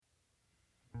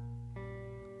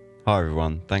Hi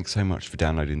everyone, thanks so much for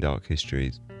downloading Dark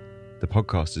Histories. The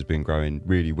podcast has been growing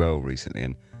really well recently,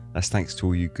 and that's thanks to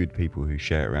all you good people who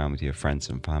share it around with your friends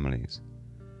and families.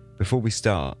 Before we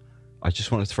start, I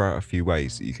just want to throw out a few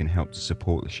ways that you can help to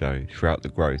support the show throughout the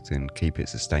growth and keep it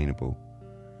sustainable.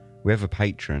 We have a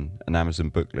Patreon, an Amazon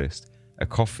book list, a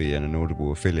coffee and an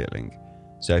Audible affiliate link,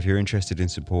 so if you're interested in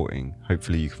supporting,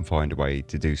 hopefully you can find a way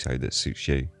to do so that suits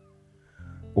you.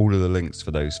 All of the links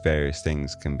for those various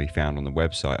things can be found on the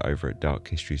website over at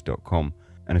darkhistories.com,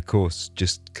 and of course,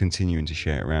 just continuing to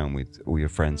share it around with all your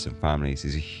friends and families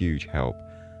is a huge help,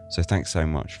 so thanks so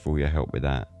much for all your help with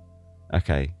that.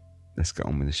 Okay, let's get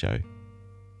on with the show.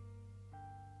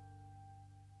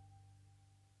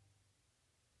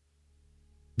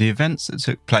 The events that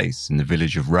took place in the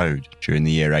village of Rode during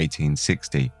the year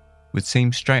 1860 would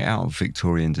seem straight out of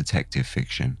Victorian detective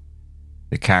fiction.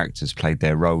 The characters played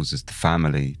their roles as the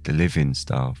family, the live-in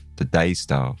staff, the day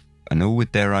staff, and all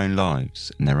with their own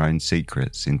lives and their own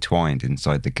secrets entwined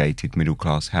inside the gated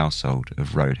middle-class household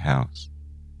of Rode House.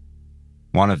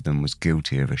 One of them was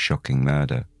guilty of a shocking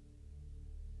murder.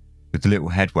 With little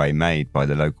headway made by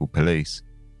the local police,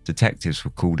 detectives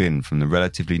were called in from the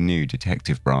relatively new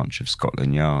detective branch of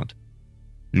Scotland Yard.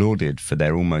 Lauded for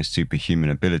their almost superhuman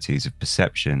abilities of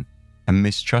perception and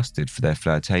mistrusted for their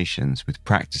flirtations with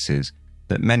practices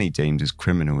that many deemed as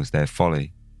criminal as their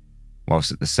folly,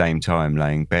 whilst at the same time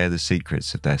laying bare the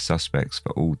secrets of their suspects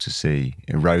for all to see,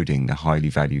 eroding the highly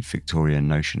valued Victorian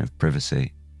notion of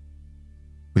privacy.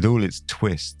 With all its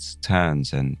twists,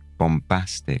 turns and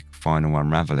bombastic final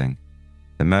unravelling,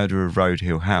 the murder of Rode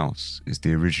Hill House is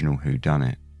the original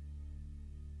whodunit.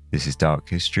 This is Dark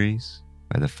Histories,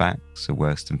 where the facts are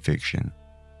worse than fiction.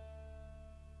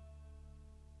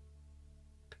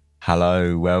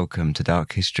 Hello, welcome to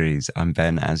Dark Histories. I'm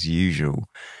Ben as usual.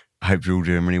 I hope you're all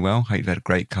doing really well. Hope you've had a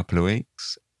great couple of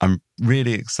weeks. I'm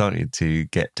really excited to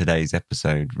get today's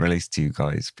episode released to you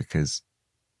guys because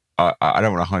I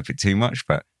don't want to hype it too much,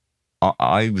 but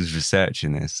I was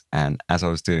researching this, and as I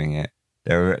was doing it,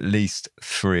 there were at least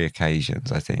 3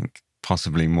 occasions, I think,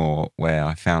 possibly more, where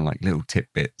I found like little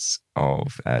tidbits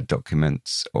of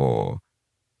documents or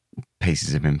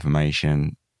pieces of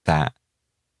information that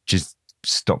just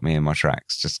stopped me in my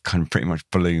tracks, just kind of pretty much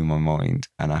blew my mind,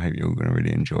 and I hope you're all going to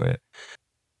really enjoy it.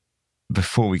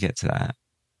 Before we get to that,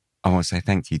 I want to say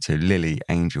thank you to Lily,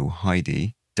 Angel,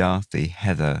 Heidi, Darthy,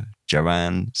 Heather,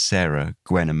 Joanne, Sarah,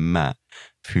 Gwen and Matt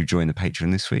who joined the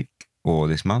Patreon this week, or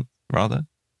this month rather.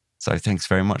 So thanks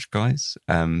very much, guys.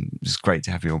 It's great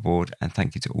to have you on board, and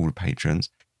thank you to all the patrons.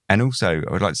 And also,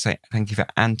 I would like to say thank you for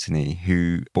Anthony,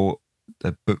 who bought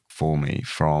the book for me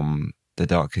from the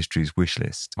Dark Histories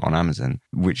wishlist on Amazon,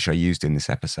 which I used in this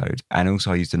episode. And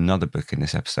also I used another book in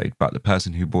this episode, but the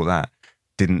person who bought that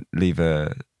didn't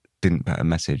put a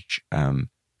message.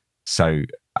 So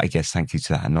I guess thank you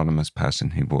to that anonymous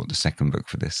person who bought the second book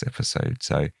for this episode.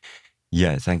 So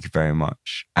yeah, thank you very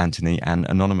much, Anthony and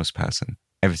anonymous person.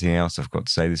 Everything else I've got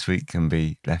to say this week can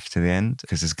be left to the end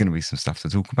because there's going to be some stuff to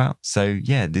talk about. So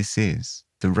yeah, this is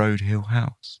the Rode Hill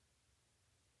House.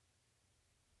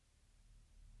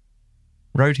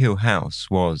 Rode Hill House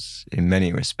was, in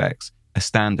many respects, a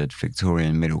standard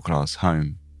Victorian middle-class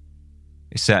home.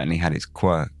 It certainly had its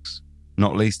quirks,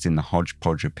 not least in the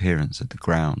hodgepodge appearance of the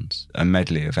grounds, a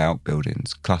medley of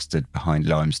outbuildings clustered behind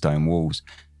limestone walls,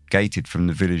 gated from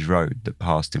the village road that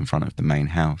passed in front of the main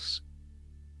house.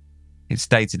 Its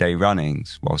day-to-day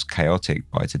runnings, whilst chaotic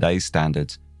by today's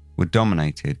standards, were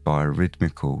dominated by a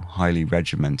rhythmical, highly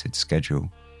regimented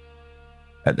schedule.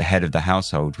 At the head of the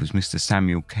household was Mr.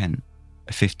 Samuel Kent,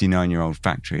 a 59-year-old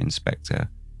factory inspector,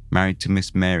 married to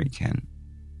Miss Mary Kent.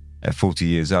 At 40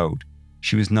 years old,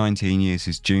 she was 19 years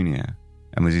his junior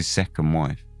and was his second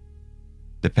wife.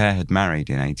 The pair had married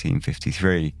in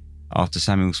 1853 after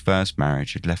Samuel's first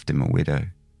marriage had left him a widow.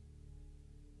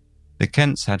 The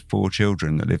Kents had 4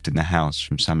 children that lived in the house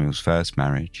from Samuel's first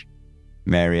marriage: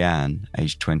 Mary Ann,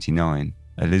 aged 29,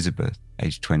 Elizabeth,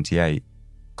 aged 28,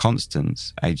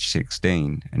 Constance, aged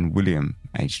 16, and William,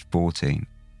 aged 14.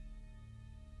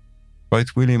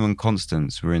 Both William and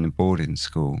Constance were in a boarding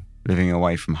school, living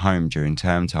away from home during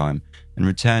term time and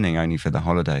returning only for the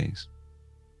holidays.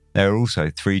 There are also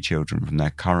 3 children from their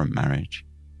current marriage: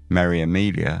 Mary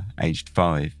Amelia, aged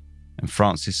 5, and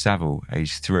Francis Saville,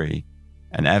 aged 3,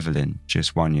 and Evelyn,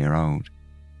 just 1 year old.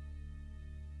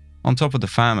 On top of the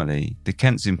family, the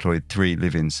Kents employed 3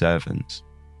 live-in servants.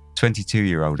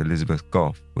 22-year-old Elizabeth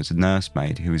Goff was a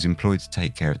nursemaid who was employed to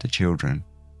take care of the children.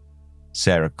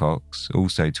 Sarah Cox,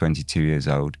 also 22 years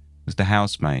old, was the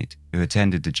housemaid who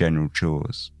attended the general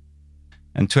chores.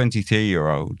 And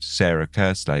 23-year-old Sarah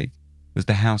Kerslake was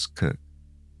the house cook.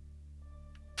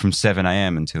 From 7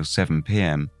 a.m. until 7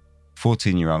 p.m,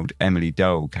 14-year-old Emily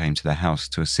Dole came to the house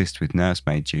to assist with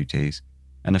nursemaid duties,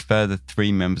 and a further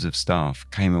 3 members of staff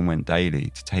came and went daily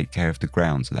to take care of the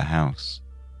grounds of the house.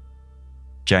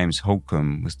 James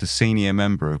Holcomb was the senior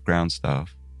member of ground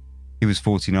staff. He was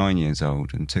 49 years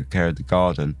old and took care of the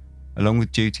garden, along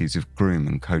with duties of groom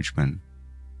and coachman.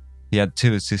 He had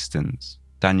 2 assistants,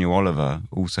 Daniel Oliver,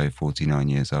 also 49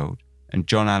 years old, and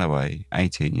John Alloway,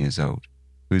 18 years old,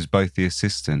 who was both the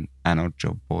assistant and odd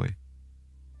job boy.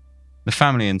 The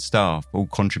family and staff all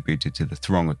contributed to the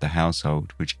throng of the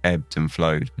household, which ebbed and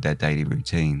flowed with their daily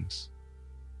routines.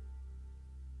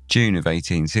 June of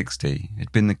 1860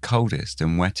 had been the coldest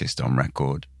and wettest on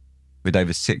record, with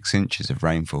over 6 inches of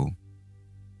rainfall.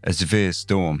 A severe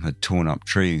storm had torn up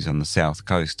trees on the south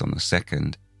coast on the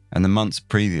 2nd, and the months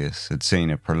previous had seen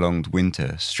a prolonged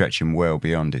winter stretching well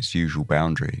beyond its usual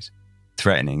boundaries,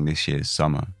 threatening this year's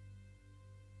summer.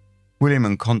 William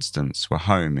and Constance were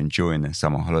home enjoying their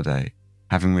summer holiday,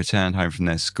 having returned home from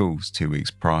their schools 2 weeks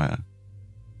prior.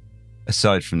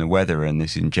 Aside from the weather and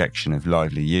this injection of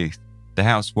lively youth, the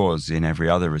house was, in every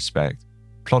other respect,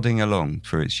 plodding along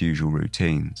through its usual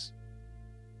routines.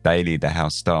 Daily, the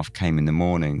house staff came in the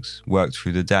mornings, worked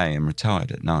through the day and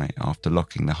retired at night after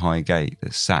locking the high gate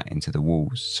that sat into the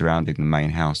walls surrounding the main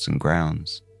house and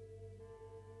grounds.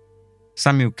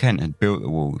 Samuel Kent had built the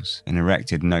walls and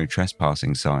erected no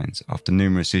trespassing signs after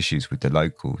numerous issues with the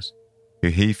locals, who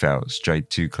he felt strayed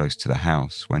too close to the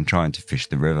house when trying to fish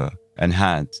the river, and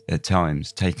had, at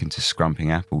times, taken to scrumping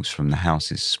apples from the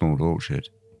house's small orchard.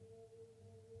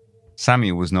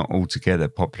 Samuel was not altogether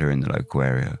popular in the local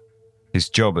area. His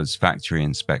job as factory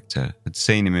inspector had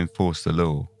seen him enforce the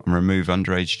law and remove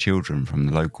underage children from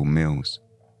the local mills,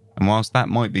 and whilst that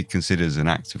might be considered as an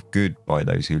act of good by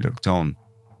those who looked on,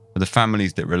 for the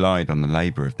families that relied on the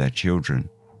labour of their children,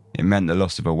 it meant the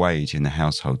loss of a wage in the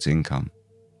household's income.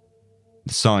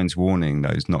 The signs warning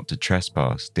those not to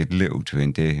trespass did little to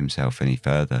endear himself any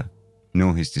further,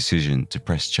 nor his decision to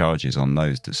press charges on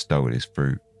those that stole his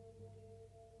fruit.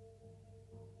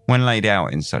 When laid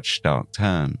out in such stark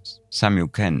terms, Samuel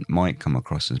Kent might come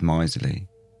across as miserly,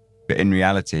 but in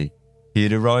reality, he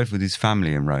had arrived with his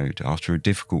family in Rhodes after a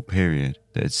difficult period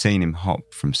that had seen him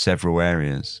hop from several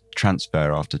areas,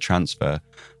 transfer after transfer,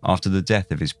 after the death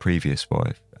of his previous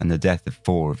wife and the death of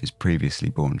 4 of his previously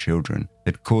born children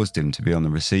had caused him to be on the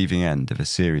receiving end of a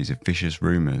series of vicious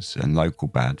rumours and local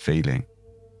bad feeling.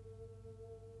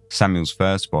 Samuel's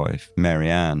first wife, Mary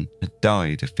Ann, had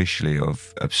died officially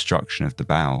of obstruction of the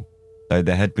bowel, though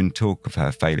there had been talk of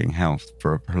her failing health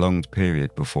for a prolonged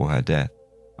period before her death,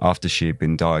 after she had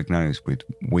been diagnosed with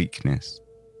weakness,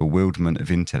 bewilderment of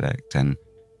intellect, and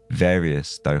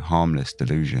various, though harmless,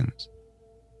 delusions.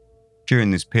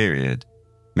 During this period,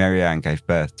 Mary Ann gave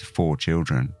birth to 4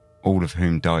 children, all of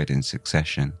whom died in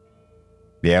succession.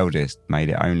 The eldest made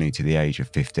it only to the age of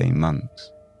 15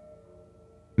 months.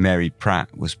 Mary Pratt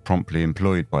was promptly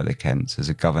employed by the Kents as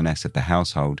a governess of the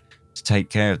household to take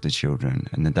care of the children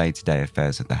and the day-to-day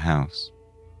affairs of the house.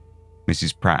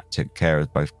 Mrs. Pratt took care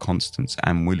of both Constance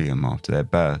and William after their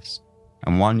births,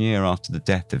 and 1 year after the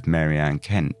death of Mary Ann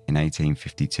Kent in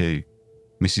 1852,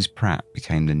 Mrs. Pratt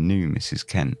became the new Mrs.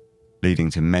 Kent, leading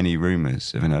to many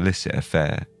rumours of an illicit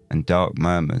affair and dark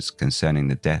murmurs concerning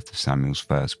the death of Samuel's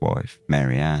first wife,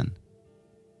 Mary Ann.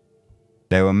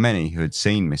 There were many who had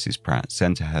seen Mrs. Pratt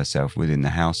centre herself within the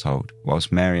household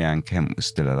whilst Mary Ann Kent was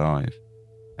still alive,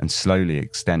 and slowly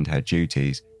extend her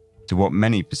duties to what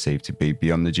many perceived to be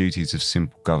beyond the duties of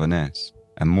simple governess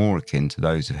and more akin to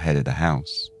those of head of the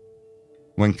house.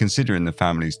 When considering the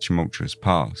family's tumultuous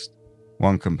past,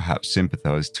 one can perhaps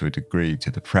sympathise to a degree to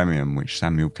the premium which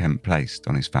Samuel Kent placed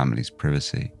on his family's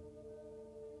privacy.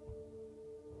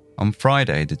 On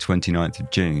Friday, the 29th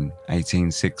of June,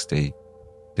 1860,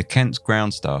 the Kent's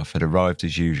ground staff had arrived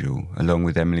as usual, along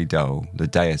with Emily Dole, the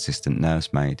day assistant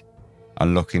nursemaid,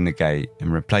 unlocking the gate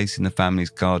and replacing the family's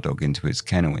guard dog into its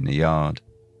kennel in the yard.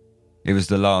 It was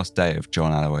the last day of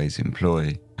John Alloway's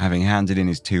employ, having handed in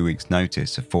his 2 weeks'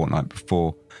 notice a fortnight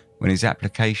before when his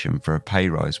application for a pay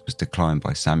rise was declined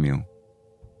by Samuel.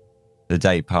 The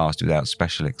day passed without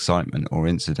special excitement or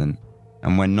incident,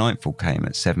 and when nightfall came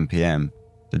at 7 p.m,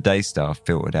 the day staff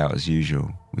filtered out as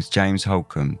usual, with James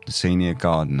Holcomb, the senior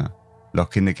gardener,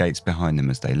 locking the gates behind them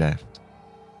as they left.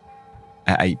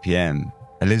 At 8 p.m,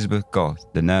 Elizabeth Goth,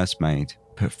 the nursemaid,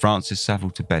 put Frances Saville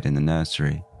to bed in the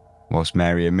nursery, whilst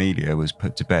Mary Amelia was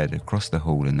put to bed across the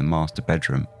hall in the master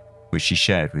bedroom, which she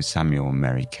shared with Samuel and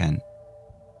Mary Kent.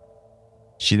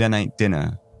 She then ate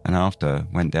dinner and after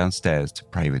went downstairs to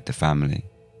pray with the family.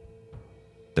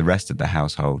 The rest of the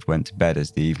household went to bed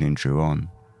as the evening drew on.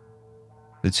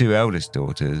 The two eldest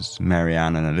daughters, Mary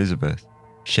Ann and Elizabeth,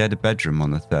 shared a bedroom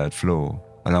on the third floor,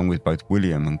 along with both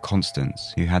William and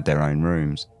Constance, who had their own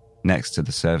rooms, next to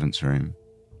the servants' room.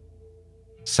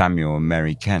 Samuel and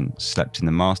Mary Kent slept in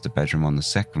the master bedroom on the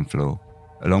second floor,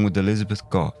 along with Elizabeth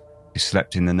Goff, who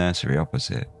slept in the nursery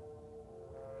opposite.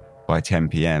 By 10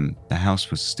 p.m, the house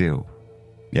was still.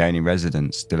 The only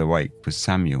resident still awake was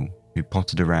Samuel, who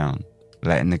pottered around,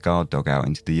 letting the guard dog out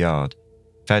into the yard,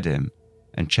 fed him,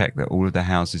 and checked that all of the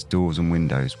house's doors and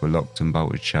windows were locked and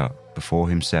bolted shut before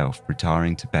himself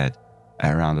retiring to bed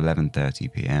at around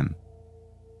 11:30 p.m.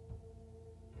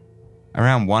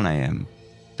 Around 1 a.m,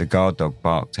 the guard dog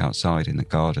barked outside in the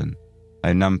garden,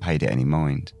 though none paid it any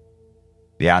mind.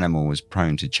 The animal was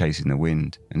prone to chasing the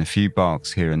wind, and a few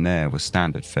barks here and there were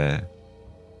standard fare.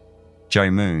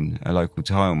 Joe Moon, a local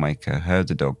tile maker, heard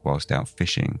the dog whilst out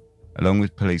fishing, along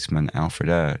with policeman Alfred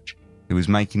Urch, who was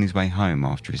making his way home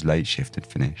after his late shift had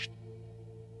finished.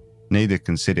 Neither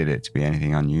considered it to be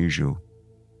anything unusual.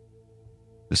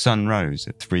 The sun rose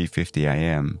at 3:50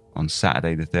 a.m. on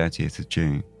Saturday the 30th of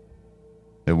June.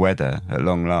 The weather, at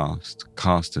long last,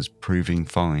 cast as proving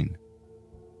fine.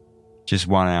 Just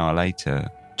 1 hour later,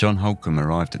 John Holcomb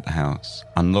arrived at the house,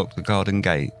 unlocked the garden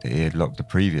gate that he had locked the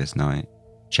previous night,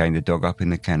 chained the dog up in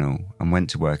the kennel, and went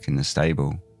to work in the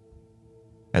stable.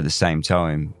 At the same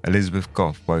time, Elizabeth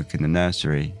Goff woke in the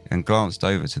nursery and glanced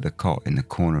over to the cot in the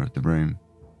corner of the room.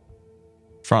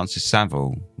 Francis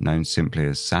Saville, known simply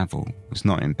as Saville, was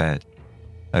not in bed,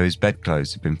 though his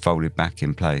bedclothes had been folded back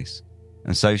in place,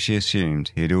 and so she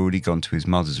assumed he had already gone to his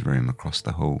mother's room across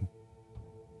the hall.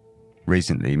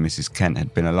 Recently, Mrs. Kent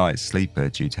had been a light sleeper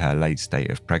due to her late state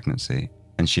of pregnancy,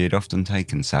 and she had often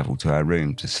taken Saville to her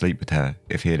room to sleep with her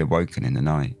if he had awoken in the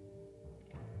night.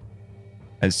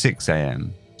 At 6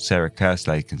 a.m, Sarah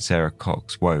Kerslake and Sarah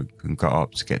Cox woke and got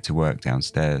up to get to work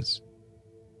downstairs.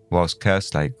 Whilst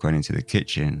Kerslake went into the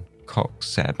kitchen, Cox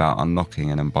set about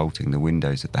unlocking and unbolting the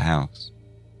windows of the house.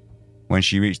 When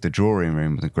she reached the drawing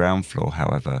room on the ground floor,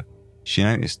 however, she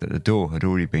noticed that the door had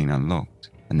already been unlocked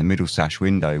and the middle sash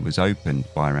window was opened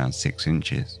by around 6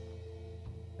 inches.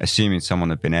 Assuming someone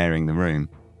had been airing the room,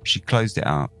 she closed it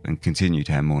up and continued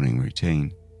her morning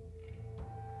routine.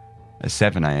 At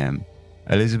 7 a.m,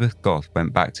 Elizabeth Goff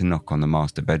went back to knock on the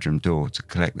master bedroom door to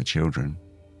collect the children.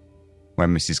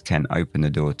 When Mrs. Kent opened the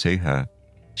door to her,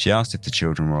 she asked if the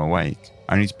children were awake,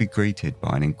 only to be greeted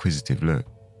by an inquisitive look.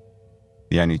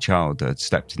 The only child that had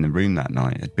slept in the room that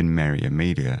night had been Mary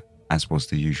Amelia, as was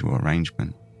the usual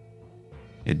arrangement.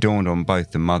 It dawned on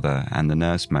both the mother and the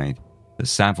nursemaid that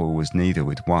Saville was neither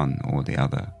with one or the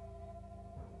other.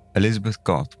 Elizabeth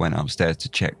Goff went upstairs to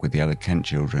check with the other Kent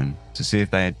children to see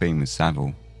if they had been with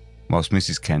Saville, whilst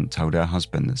Mrs. Kent told her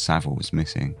husband that Saville was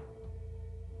missing.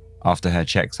 After her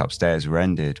checks upstairs were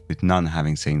ended, with none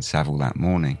having seen Saville that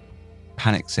morning,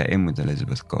 panic set in with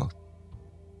Elizabeth Goff.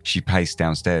 She paced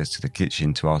downstairs to the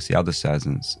kitchen to ask the other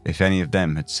servants if any of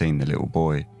them had seen the little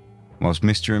boy, whilst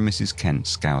Mr. and Mrs. Kent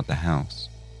scoured the house.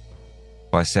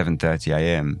 By 7:30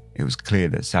 a.m, it was clear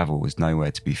that Saville was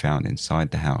nowhere to be found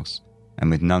inside the house, and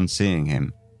with none seeing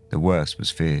him, the worst was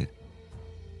feared.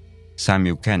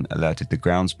 Samuel Kent alerted the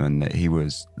groundsman that he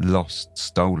was lost,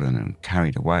 stolen and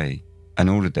carried away, and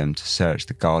ordered them to search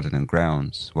the garden and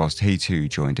grounds, whilst he too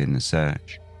joined in the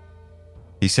search.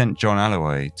 He sent John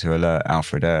Alloway to alert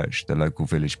Alfred Urch, the local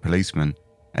village policeman,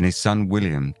 and his son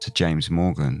William to James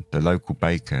Morgan, the local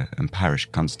baker and parish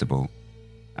constable,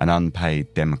 an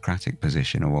unpaid democratic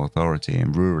position or authority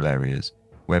in rural areas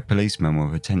where policemen were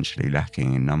potentially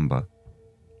lacking in number.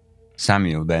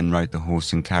 Samuel then rode the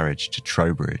horse and carriage to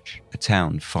Trowbridge, a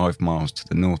town 5 miles to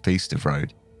the northeast of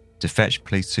Rode, to fetch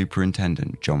Police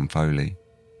Superintendent John Foley.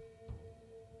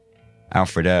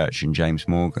 Alfred Urch and James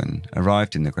Morgan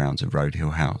arrived in the grounds of Road Hill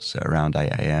House at around 8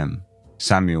 a.m.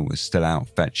 Samuel was still out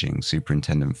fetching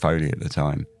Superintendent Foley at the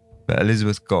time, but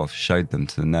Elizabeth Goff showed them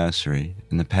to the nursery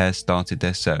and the pair started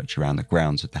their search around the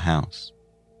grounds of the house.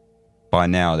 By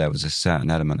now there was a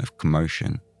certain element of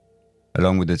commotion.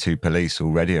 Along with the 2 police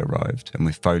already arrived and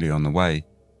with Foley on the way,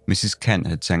 Mrs. Kent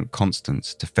had sent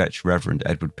Constance to fetch Reverend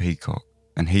Edward Peacock,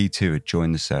 and he too had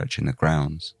joined the search in the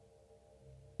grounds.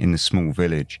 In the small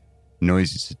village,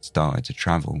 noises had started to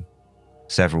travel.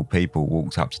 Several people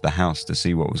walked up to the house to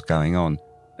see what was going on,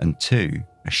 and 2,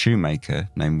 a shoemaker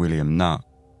named William Nutt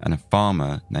and a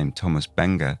farmer named Thomas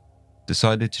Benger,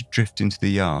 decided to drift into the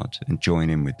yard and join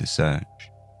in with the search.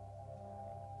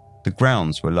 The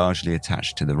grounds were largely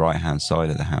attached to the right-hand side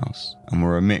of the house and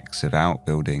were a mix of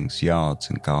outbuildings, yards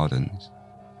and gardens.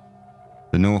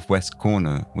 The northwest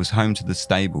corner was home to the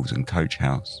stables and coach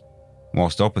house,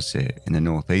 whilst opposite in the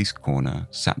northeast corner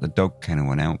sat the dog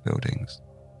kennel and outbuildings.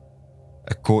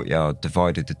 A courtyard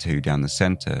divided the two down the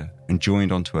centre and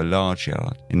joined onto a large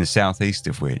yard, in the southeast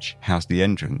of which housed the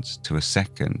entrance to a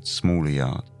second, smaller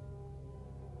yard.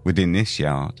 Within this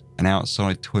yard, an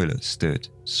outside toilet stood,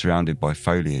 surrounded by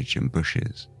foliage and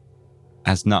bushes.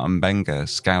 As Nut and Benga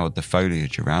scoured the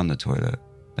foliage around the toilet,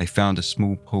 they found a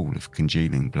small pool of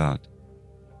congealing blood.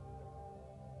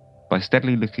 By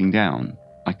steadily looking down,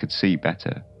 I could see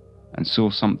better and saw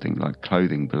something like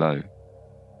clothing below.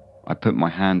 I put my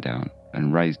hand down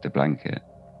and raised the blanket.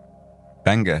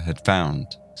 Benga had found,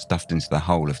 stuffed into the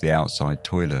hole of the outside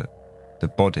toilet, the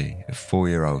body of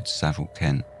 4-year-old Saville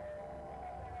Kent.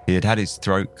 He had had his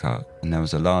throat cut and there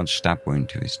was a large stab wound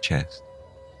to his chest.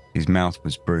 His mouth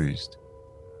was bruised.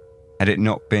 Had it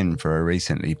not been for a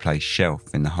recently placed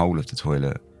shelf in the hole of the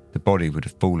toilet, the body would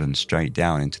have fallen straight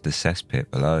down into the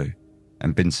cesspit below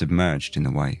and been submerged in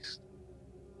the waste.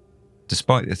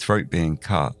 Despite the throat being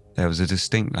cut, there was a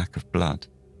distinct lack of blood.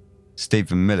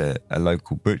 Stephen Millett, a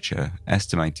local butcher,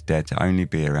 estimated there to only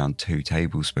be around 2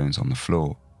 tablespoons on the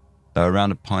floor, though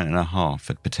around 1.5 pints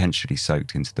had potentially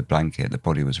soaked into the blanket the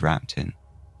body was wrapped in.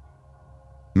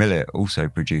 Millett also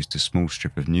produced a small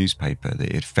strip of newspaper that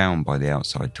he had found by the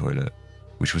outside toilet,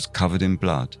 which was covered in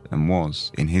blood and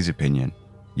was, in his opinion,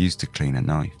 used to clean a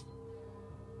knife.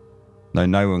 Though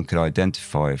no one could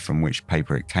identify from which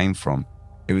paper it came from,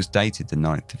 it was dated the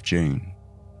 9th of June.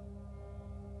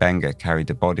 Benga carried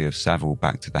the body of Saville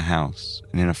back to the house,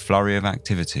 and in a flurry of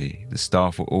activity, the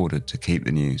staff were ordered to keep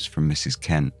the news from Mrs.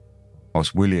 Kent,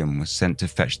 whilst William was sent to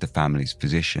fetch the family's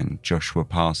physician, Joshua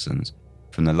Parsons,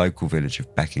 from the local village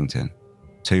of Beckington,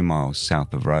 2 miles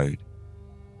south of Road.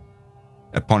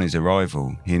 Upon his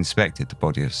arrival, he inspected the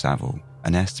body of Saville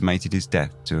and estimated his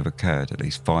death to have occurred at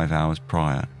least 5 hours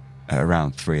prior, at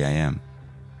around 3 a.m.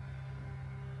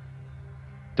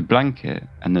 The blanket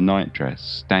and the nightdress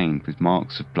stained with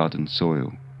marks of blood and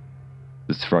soil,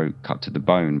 the throat cut to the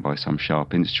bone by some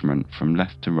sharp instrument from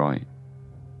left to right.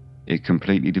 It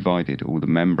completely divided all the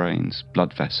membranes,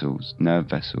 blood vessels, nerve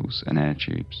vessels and air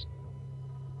tubes.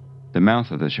 The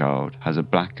mouth of the child has a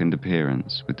blackened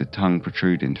appearance with the tongue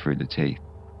protruding through the teeth.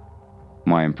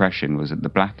 My impression was that the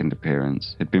blackened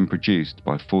appearance had been produced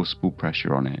by forcible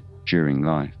pressure on it during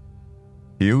life.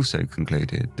 He also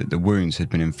concluded that the wounds had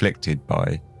been inflicted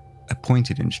by a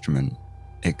pointed instrument.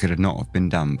 It could not have been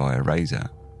done by a razor.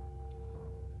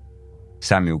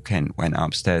 Samuel Kent went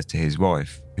upstairs to his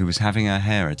wife, who was having her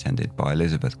hair attended by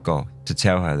Elizabeth Goff, to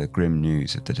tell her the grim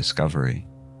news of the discovery.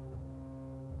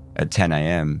 At 10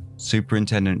 a.m,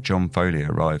 Superintendent John Foley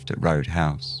arrived at Road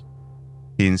House.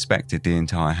 He inspected the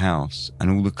entire house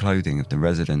and all the clothing of the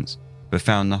residents, but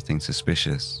found nothing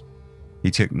suspicious. He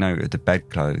took note of the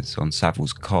bedclothes on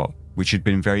Saville's cot, which had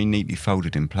been very neatly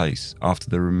folded in place after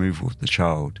the removal of the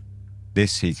child.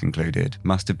 This, he concluded,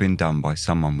 must have been done by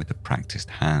someone with a practiced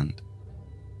hand.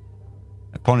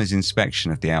 Upon his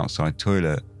inspection of the outside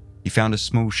toilet, he found a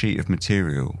small sheet of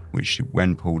material which,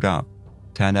 when pulled up,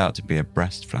 turned out to be a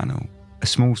breast flannel, a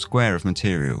small square of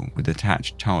material with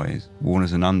attached ties worn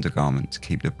as an undergarment to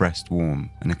keep the breast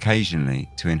warm and occasionally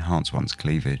to enhance one's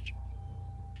cleavage.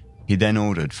 He then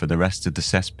ordered for the rest of the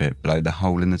cesspit below the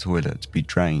hole in the toilet to be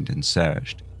drained and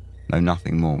searched, though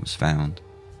nothing more was found.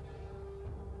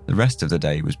 The rest of the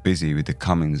day was busy with the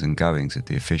comings and goings of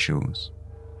the officials.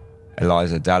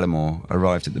 Eliza Dallimore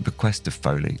arrived at the bequest of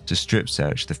Foley to strip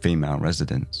search the female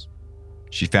residence.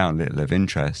 She found little of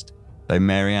interest, though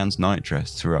Mary Ann's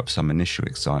nightdress threw up some initial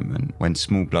excitement when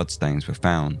small bloodstains were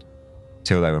found,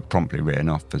 till they were promptly written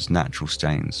off as natural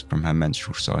stains from her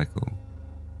menstrual cycle.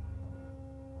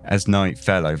 As night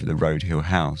fell over the Road Hill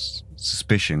house,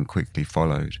 suspicion quickly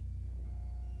followed.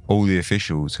 All the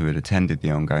officials who had attended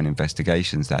the ongoing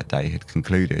investigations that day had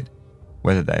concluded,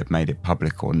 whether they had made it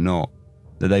public or not,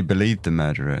 that they believed the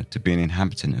murderer to be an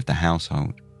inhabitant of the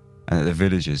household, and that the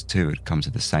villagers too had come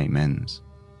to the same ends.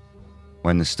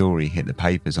 When the story hit the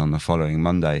papers on the following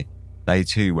Monday, they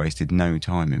too wasted no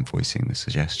time in voicing the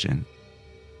suggestion.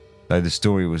 Though the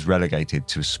story was relegated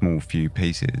to a small few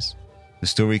pieces, the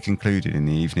story concluded in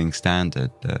the Evening Standard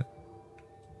that,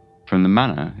 from the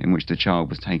manner in which the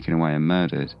child was taken away and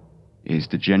murdered, it is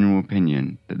the general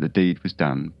opinion that the deed was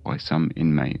done by some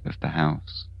inmate of the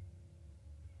house.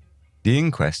 The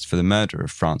inquest for the murder of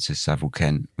Francis Saville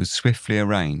Kent was swiftly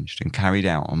arranged and carried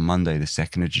out on Monday the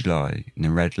 2nd of July in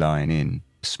the Red Lion Inn,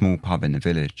 a small pub in the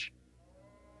village.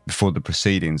 Before the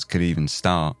proceedings could even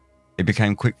start, it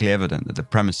became quickly evident that the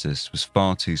premises was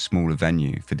far too small a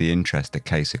venue for the interest the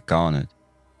case had garnered,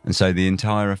 and so the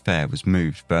entire affair was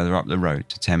moved further up the road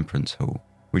to Temperance Hall,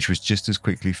 which was just as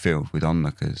quickly filled with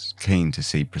onlookers keen to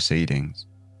see proceedings.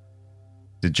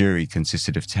 The jury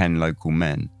consisted of 10 local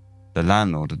men, the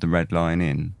landlord of the Red Lion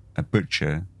Inn, a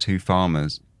butcher, 2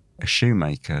 farmers, a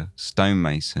shoemaker,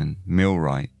 stonemason,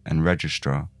 millwright, and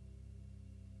registrar.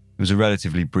 It was a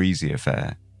relatively breezy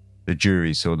affair. The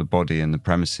jury saw the body and the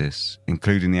premises,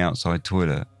 including the outside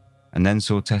toilet, and then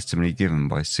saw testimony given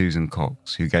by Susan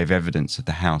Cox, who gave evidence of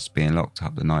the house being locked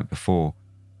up the night before,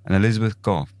 and Elizabeth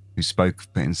Goff, who spoke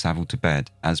of putting Saville to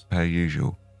bed as per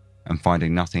usual and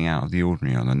finding nothing out of the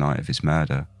ordinary on the night of his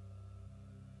murder.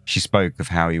 She spoke of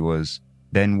how he was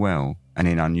then well and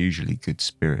in unusually good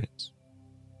spirits.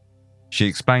 She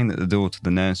explained that the door to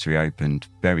the nursery opened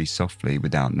very softly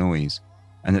without noise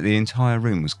and that the entire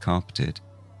room was carpeted.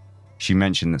 She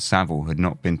mentioned that Saville had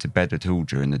not been to bed at all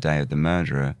during the day of the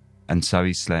murder, and so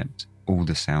he slept all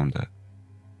the sounder.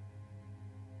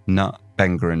 Nutt,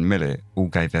 Benger and Millett all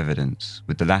gave evidence,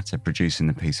 with the latter producing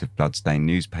the piece of blood-stained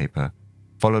newspaper,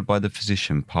 followed by the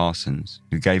physician Parsons,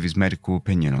 who gave his medical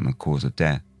opinion on the cause of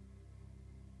death.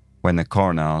 When the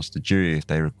coroner asked the jury if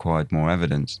they required more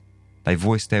evidence, they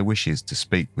voiced their wishes to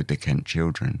speak with the Kent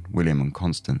children, William and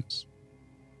Constance.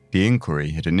 The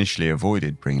inquiry had initially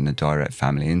avoided bringing the Direct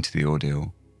family into the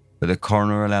ordeal, but the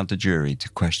coroner allowed the jury to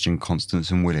question Constance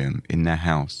and William in their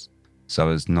house so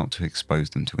as not to expose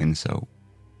them to insult.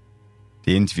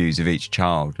 The interviews of each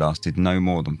child lasted no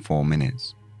more than 4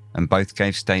 minutes, and both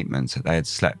gave statements that they had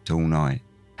slept all night,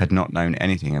 had not known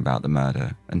anything about the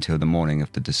murder until the morning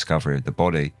of the discovery of the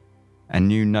body, and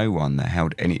knew no one that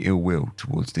held any ill will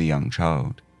towards the young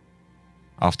child.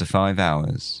 After 5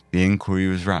 hours, the inquiry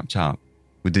was wrapped up,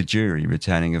 with the jury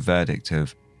returning a verdict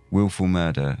of willful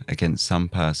murder against some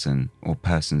person or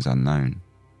persons unknown.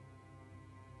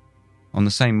 On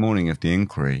the same morning of the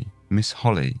inquiry, Miss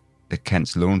Holly, the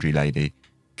Kent's laundry lady,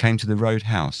 came to the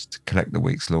roadhouse to collect the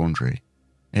week's laundry.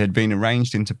 It had been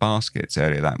arranged into baskets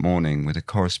earlier that morning with a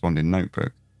corresponding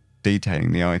notebook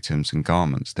detailing the items and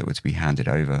garments that were to be handed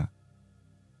over.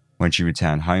 When she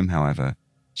returned home, however,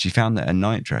 she found that a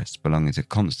nightdress belonging to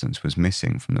Constance was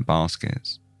missing from the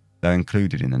baskets, though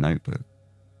included in the notebook.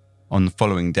 On the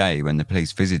following day, when the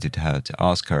police visited her to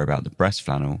ask her about the breast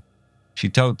flannel, she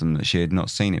told them that she had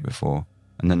not seen it before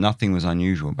and that nothing was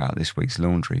unusual about this week's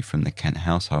laundry from the Kent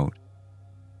household.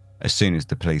 As soon as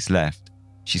the police left,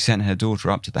 she sent her daughter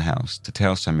up to the house to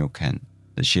tell Samuel Kent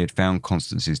that she had found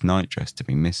Constance's nightdress to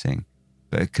be missing,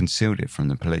 but had concealed it from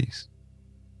the police.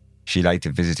 She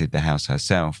later visited the house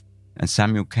herself, and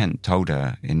Samuel Kent told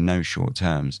her in no short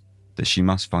terms that she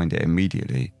must find it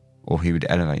immediately or he would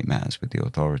elevate matters with the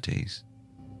authorities.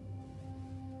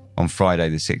 On Friday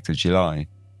the 6th of July,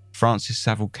 Francis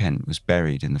Saville Kent was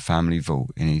buried in the family vault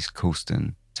in East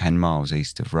Coulston, 10 miles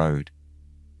east of Road.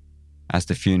 As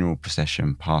the funeral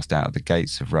procession passed out of the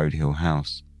gates of Road Hill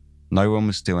House, no one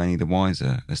was still any the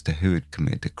wiser as to who had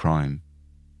committed the crime,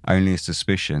 only a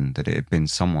suspicion that it had been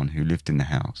someone who lived in the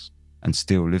house and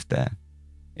still lived there,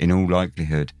 in all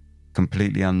likelihood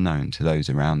completely unknown to those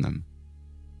around them.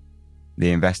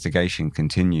 The investigation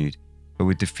continued, but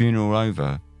with the funeral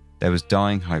over, there was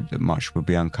dying hope that much would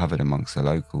be uncovered amongst the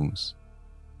locals.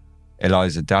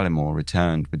 Eliza Dallimore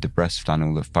returned with the breast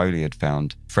flannel that Foley had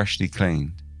found freshly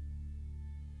cleaned.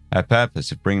 Her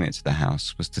purpose of bringing it to the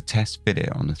house was to test fit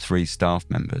it on the 3 staff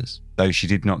members, though she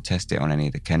did not test it on any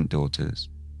of the Kent daughters.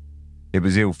 It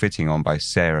was ill-fitting on both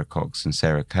Sarah Cox and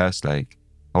Sarah Kerslake,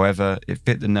 however, it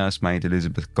fit the nursemaid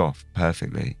Elizabeth Goff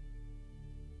perfectly.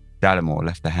 Dallimore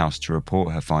left the house to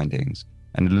report her findings,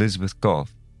 and Elizabeth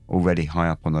Goff, already high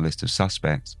up on the list of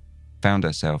suspects, found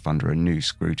herself under a new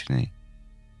scrutiny.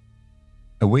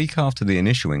 A week after the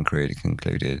initial inquiry had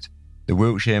concluded, the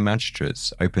Wiltshire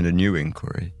magistrates opened a new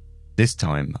inquiry, this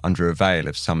time under a veil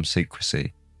of some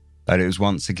secrecy, though it was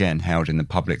once again held in the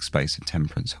public space of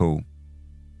Temperance Hall.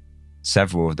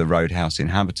 Several of the Roadhouse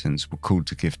inhabitants were called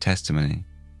to give testimony.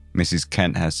 Mrs.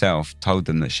 Kent herself told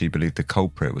them that she believed the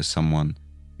culprit was someone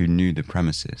who knew the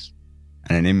premises,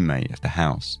 and an inmate of the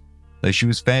house, though she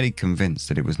was fairly convinced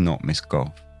that it was not Miss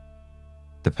Goff.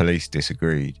 The police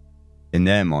disagreed. In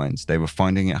their minds, they were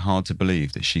finding it hard to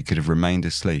believe that she could have remained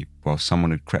asleep while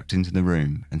someone had crept into the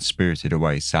room and spirited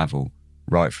away Saville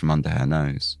right from under her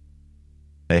nose.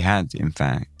 They had, in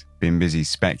fact, been busy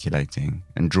speculating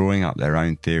and drawing up their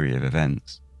own theory of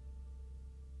events.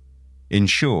 In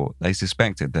short, they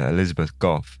suspected that Elizabeth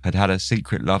Goff had had a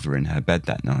secret lover in her bed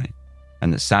that night,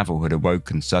 and that Saville had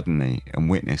awoken suddenly and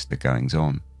witnessed the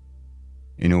goings-on.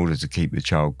 In order to keep the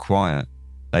child quiet,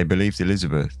 they believed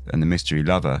Elizabeth and the mystery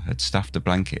lover had stuffed a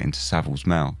blanket into Saville's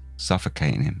mouth,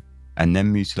 suffocating him, and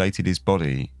then mutilated his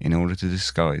body in order to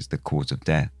disguise the cause of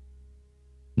death.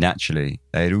 Naturally,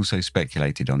 they had also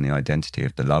speculated on the identity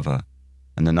of the lover,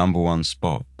 and the number 1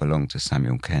 spot belonged to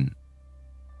Samuel Kent.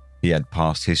 He had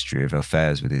past history of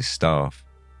affairs with his staff.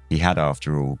 He had,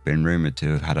 after all, been rumoured to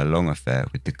have had a long affair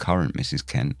with the current Mrs.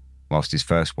 Kent, whilst his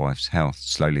first wife's health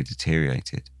slowly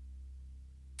deteriorated.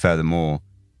 Furthermore,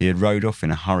 he had rode off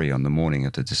in a hurry on the morning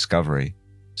of the discovery,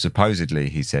 supposedly,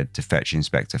 he said, to fetch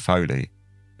Inspector Foley,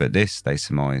 but this, they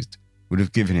surmised, would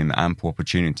have given him ample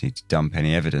opportunity to dump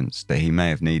any evidence that he may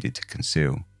have needed to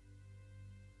conceal.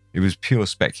 It was pure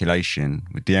speculation,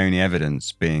 with the only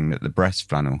evidence being that the breast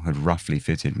flannel had roughly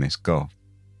fitted Miss Goff,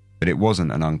 but it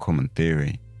wasn't an uncommon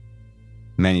theory.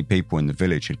 Many people in the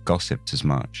village had gossiped as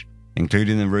much,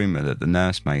 including the rumour that the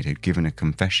nursemaid had given a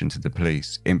confession to the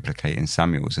police implicating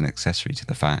Samuel as an accessory to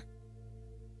the fact.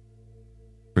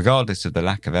 Regardless of the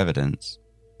lack of evidence,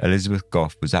 Elizabeth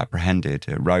Goff was apprehended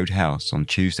at Road House on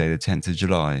Tuesday the 10th of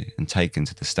July and taken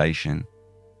to the station.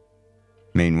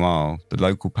 Meanwhile, the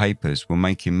local papers were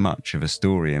making much of a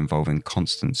story involving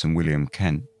Constance and William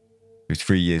Kent, who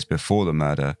 3 years before the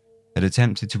murder had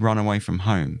attempted to run away from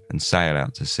home and sail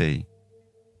out to sea.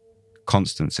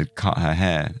 Constance had cut her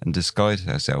hair and disguised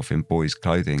herself in boy's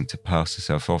clothing to pass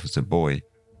herself off as a boy,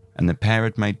 and the pair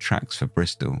had made tracks for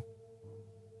Bristol.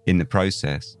 In the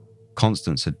process,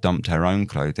 Constance had dumped her own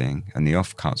clothing and the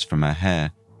offcuts from her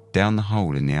hair down the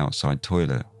hole in the outside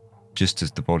toilet, just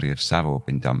as the body of Savile had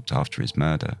been dumped after his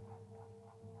murder.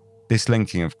 This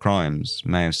linking of crimes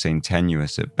may have seemed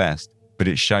tenuous at best, but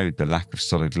it showed the lack of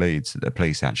solid leads that the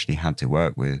police actually had to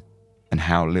work with, and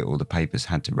how little the papers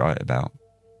had to write about.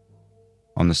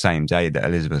 On the same day that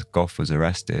Elizabeth Goff was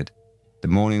arrested, the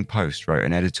Morning Post wrote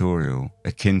an editorial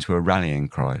akin to a rallying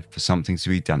cry for something to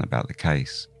be done about the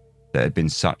case that had been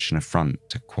such an affront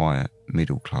to quiet,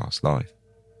 middle-class life.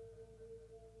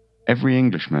 Every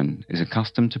Englishman is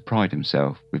accustomed to pride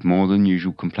himself with more than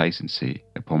usual complacency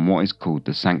upon what is called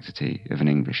the sanctity of an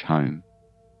English home.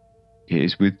 It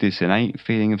is with this innate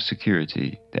feeling of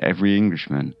security that every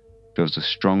Englishman feels a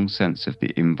strong sense of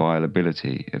the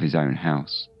inviolability of his own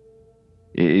house.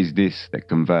 It is this that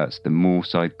converts the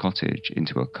moorside cottage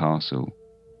into a castle.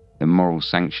 The moral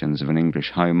sanctions of an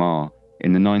English home are,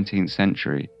 in the 19th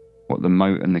century, what the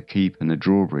moat and the keep and the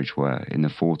drawbridge were in the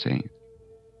 14th.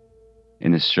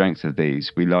 In the strength of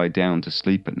these, we lie down to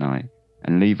sleep at night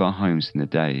and leave our homes in the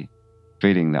day,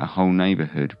 feeling that a whole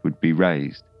neighbourhood would be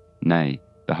razed, nay,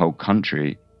 the whole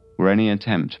country, were any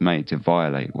attempt made to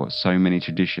violate what so many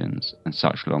traditions and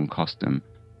such long custom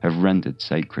have rendered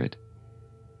sacred.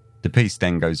 The piece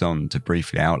then goes on to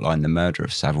briefly outline the murder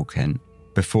of Savile Kent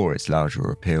before its larger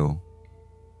appeal.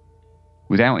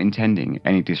 Without intending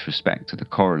any disrespect to the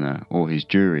coroner or his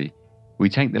jury, we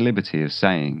take the liberty of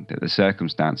saying that the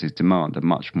circumstances demand a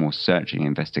much more searching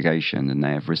investigation than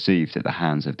they have received at the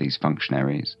hands of these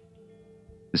functionaries.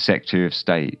 The Secretary of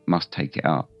State must take it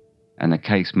up, and the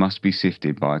case must be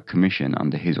sifted by a commission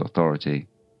under his authority.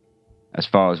 As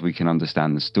far as we can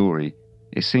understand the story,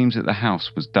 it seems that the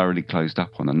house was thoroughly closed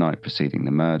up on the night preceding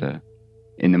the murder.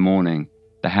 In the morning,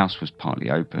 the house was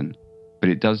partly open, but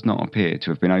it does not appear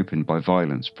to have been opened by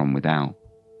violence from without.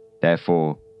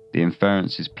 Therefore, the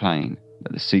inference is plain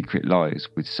that the secret lies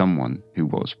with someone who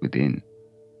was within.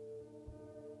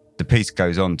 The piece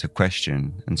goes on to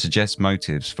question and suggest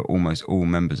motives for almost all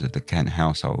members of the Kent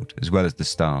household, as well as the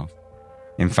staff.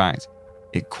 In fact,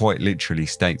 it quite literally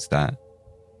states that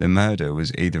the murder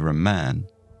was either a man,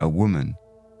 a woman,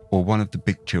 or one of the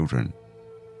big children.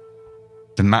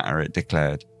 The matter, it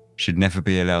declared, should never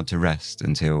be allowed to rest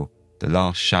until the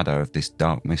last shadow of this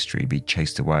dark mystery be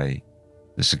chased away.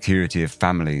 The security of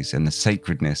families and the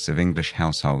sacredness of English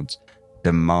households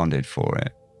demanded for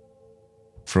it.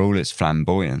 For all its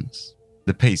flamboyance,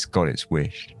 the piece got its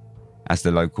wish, as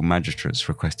the local magistrates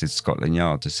requested Scotland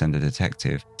Yard to send a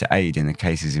detective to aid in the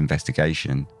case's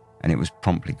investigation, and it was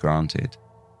promptly granted.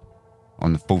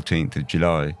 On the 14th of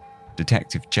July,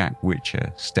 Detective Jack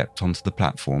Witcher stepped onto the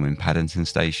platform in Paddington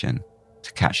Station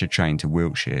to catch a train to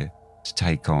Wiltshire to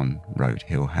take on Road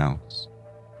Hill House.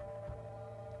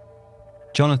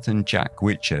 Jonathan Jack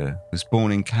Witcher was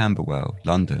born in Camberwell,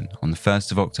 London, on the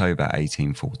 1st of October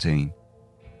 1814.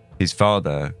 His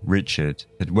father, Richard,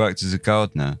 had worked as a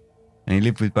gardener, and he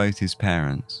lived with both his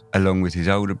parents, along with his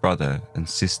older brother and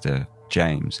sister,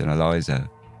 James and Eliza,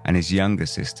 and his younger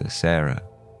sister, Sarah.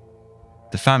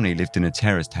 The family lived in a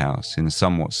terraced house in the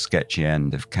somewhat sketchy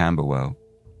end of Camberwell.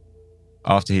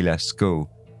 After he left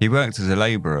school, he worked as a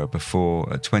labourer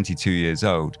before, at 22 years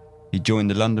old, he joined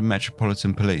the London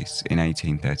Metropolitan Police in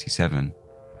 1837.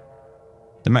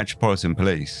 The Metropolitan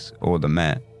Police, or the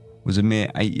Met, was a mere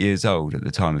 8 years old at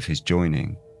the time of his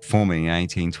joining, forming in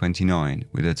 1829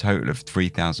 with a total of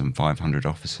 3,500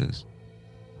 officers.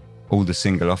 All the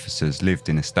single officers lived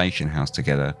in a station house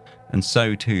together and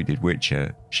so too did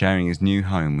Whicher, sharing his new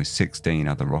home with 16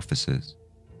 other officers.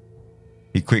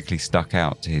 He quickly stuck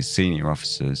out to his senior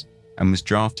officers and was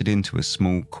drafted into a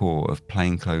small corps of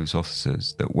plainclothes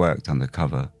officers that worked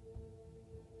undercover.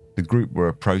 The group were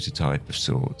a prototype of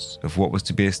sorts of what was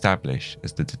to be established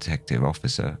as the detective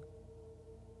officer.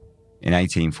 In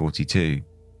 1842,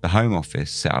 the Home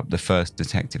Office set up the first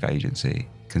detective agency,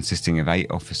 consisting of 8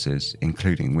 officers,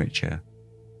 including Whicher.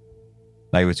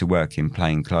 They were to work in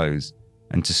plain clothes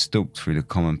and to stalk through the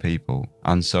common people,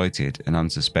 unsighted and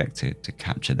unsuspected, to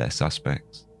capture their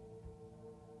suspects.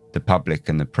 The public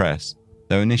and the press,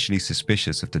 though initially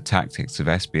suspicious of the tactics of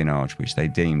espionage which they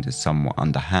deemed as somewhat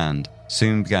underhand,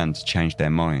 soon began to change their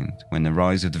mind when the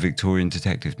rise of the Victorian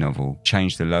detective novel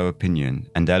changed the low opinion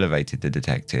and elevated the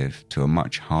detective to a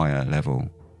much higher level.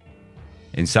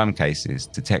 In some cases,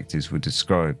 detectives were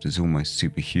described as almost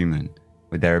superhuman,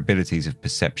 with their abilities of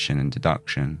perception and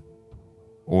deduction.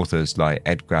 Authors like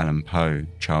Edgar Allan Poe,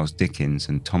 Charles Dickens,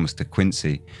 and Thomas de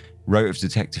Quincey wrote of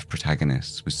detective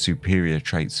protagonists with superior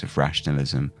traits of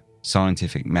rationalism,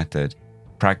 scientific method,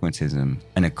 pragmatism,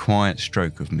 and a quiet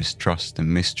stroke of mistrust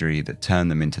and mystery that turned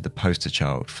them into the poster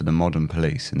child for the modern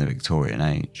police in the Victorian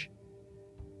age.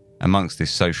 Amongst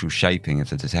this social shaping of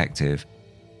the detective,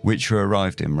 Whicher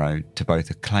arrived in Road to both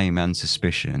acclaim and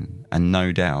suspicion, and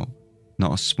no doubt,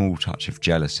 not a small touch of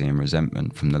jealousy and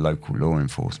resentment from the local law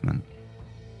enforcement.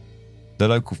 The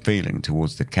local feeling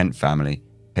towards the Kent family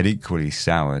had equally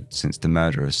soured since the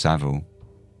murder of Saville,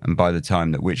 and by the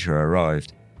time that Whicher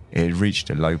arrived, it had reached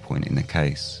a low point in the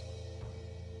case.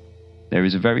 There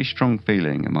is a very strong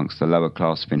feeling amongst the lower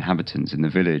class of inhabitants in the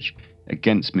village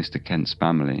against Mr. Kent's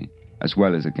family, as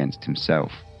well as against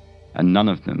himself, and none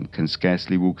of them can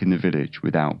scarcely walk in the village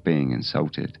without being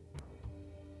insulted.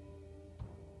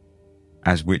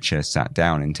 As Whicher sat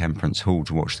down in Temperance Hall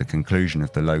to watch the conclusion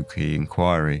of the low-key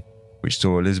inquiry, which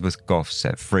saw Elizabeth Gough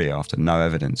set free after no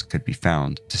evidence could be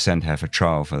found to send her for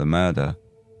trial for the murder,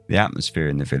 the atmosphere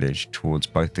in the village towards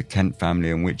both the Kent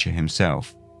family and Whicher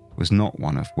himself was not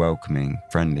one of welcoming,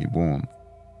 friendly warmth.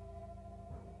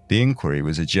 The inquiry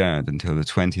was adjourned until the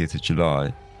 20th of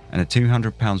July, and a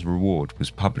 £200 reward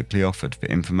was publicly offered for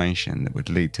information that would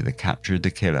lead to the capture of the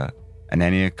killer, and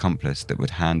any accomplice that would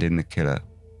hand in the killer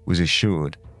was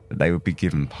assured that they would be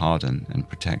given pardon and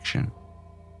protection.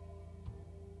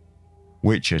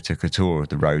 Whicher took a tour of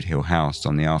the Road Hill house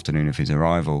on the afternoon of his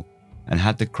arrival and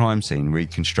had the crime scene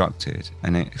reconstructed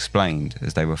and explained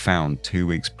as they were found 2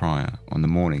 weeks prior on the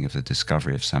morning of the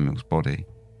discovery of Samuel's body.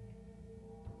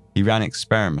 He ran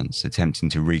experiments attempting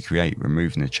to recreate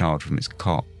removing the child from its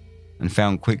cot and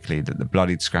found quickly that the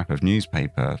bloodied scrap of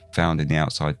newspaper found in the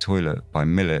outside toilet by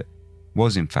Millett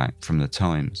was in fact from the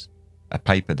Times, a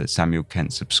paper that Samuel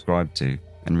Kent subscribed to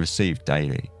and received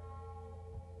daily.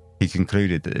 He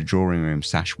concluded that the drawing room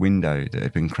sash window that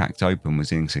had been cracked open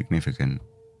was insignificant.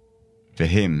 For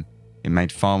him, it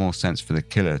made far more sense for the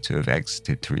killer to have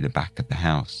exited through the back of the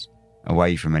house,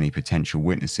 away from any potential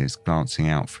witnesses glancing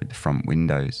out through the front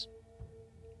windows.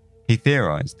 He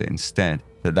theorised that instead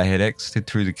that they had exited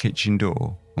through the kitchen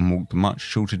door and walked a much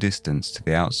shorter distance to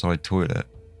the outside toilet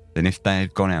than if they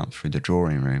had gone out through the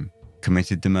drawing room,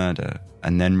 committed the murder,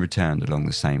 and then returned along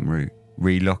the same route,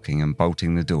 relocking and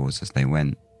bolting the doors as they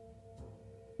went.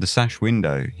 The sash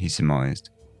window, he surmised,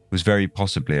 was very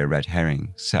possibly a red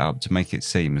herring set up to make it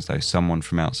seem as though someone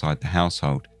from outside the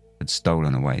household had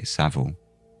stolen away Saville.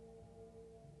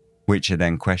 Whicher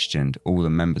then questioned all the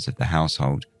members of the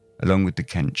household, along with the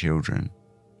Kent children.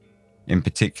 In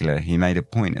particular, he made a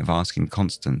point of asking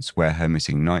Constance where her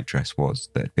missing nightdress was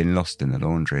that had been lost in the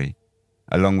laundry,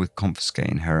 along with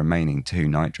confiscating her remaining 2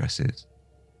 nightdresses.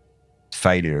 The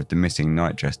failure of the missing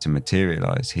nightdress to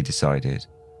materialise, he decided,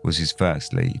 was his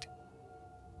first lead.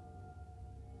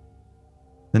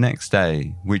 The next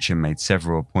day, Whicher made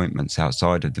several appointments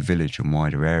outside of the village and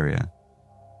wider area.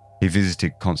 He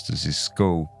visited Constance's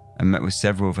school and met with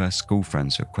several of her school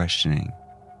friends for questioning.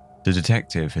 The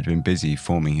detective had been busy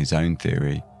forming his own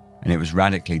theory, and it was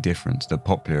radically different to the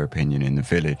popular opinion in the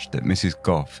village that Mrs.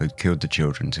 Gough had killed the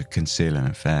children to conceal an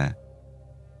affair.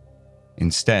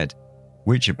 Instead,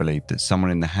 Whicher believed that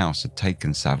someone in the house had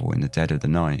taken Saville in the dead of the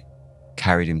night,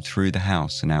 carried him through the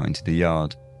house and out into the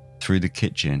yard, through the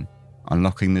kitchen,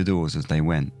 unlocking the doors as they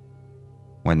went.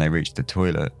 When they reached the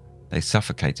toilet, they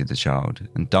suffocated the child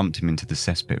and dumped him into the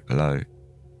cesspit below.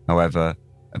 However,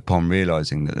 upon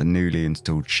realising that the newly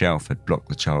installed shelf had blocked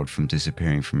the child from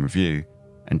disappearing from view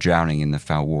and drowning in the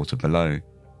foul water below,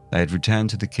 they had returned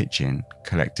to the kitchen,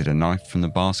 collected a knife from the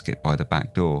basket by the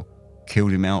back door,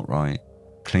 killed him outright,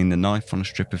 cleaned the knife on a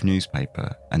strip of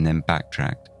newspaper, and then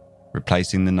backtracked,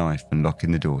 replacing the knife and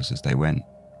locking the doors as they went.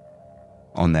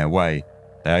 On their way,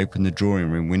 they opened the drawing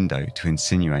room window to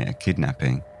insinuate a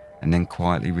kidnapping and then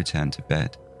quietly returned to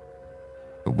bed.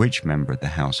 But which member of the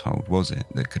household was it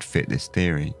that could fit this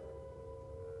theory?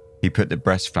 He put the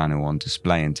breast flannel on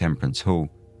display in Temperance Hall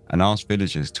and asked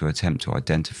villagers to attempt to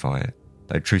identify it,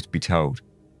 though truth be told,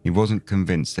 he wasn't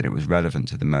convinced that it was relevant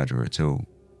to the murder at all,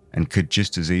 and could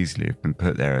just as easily have been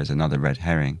put there as another red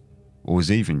herring, or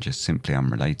was even just simply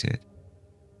unrelated.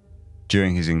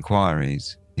 During his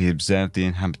inquiries, he observed the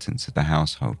inhabitants of the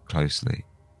household closely.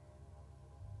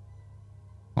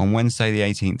 On Wednesday the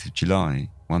 18th of July,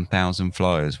 1,000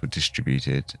 flyers were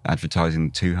distributed advertising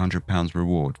the £200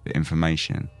 reward for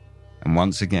information, and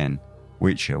once again,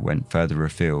 Witcher went further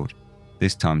afield,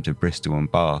 this time to Bristol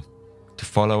and Bath, to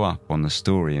follow up on the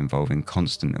story involving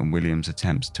Constance and William's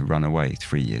attempts to run away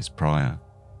 3 years prior.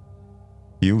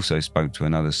 He also spoke to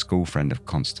another school friend of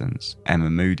Constance,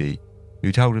 Emma Moody,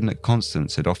 who told him that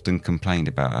Constance had often complained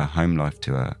about her home life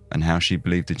to her and how she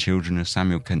believed the children of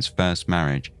Samuel Kent's first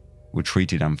marriage were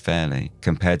treated unfairly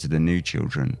compared to the new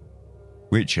children.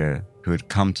 Witcher, who had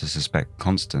come to suspect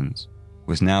Constance,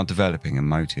 was now developing a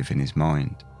motive in his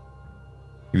mind.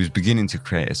 He was beginning to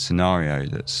create a scenario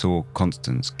that saw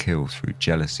Constance kill through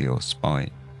jealousy or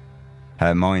spite.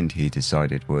 Her mind, he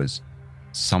decided, was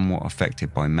somewhat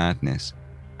affected by madness,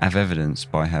 as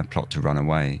evidenced by her plot to run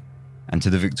away, and to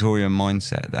the Victorian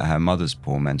mindset that her mother's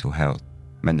poor mental health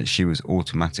meant that she was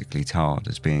automatically tarred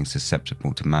as being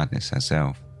susceptible to madness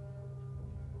herself.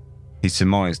 He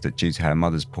surmised that due to her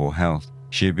mother's poor health,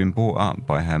 she had been brought up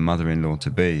by her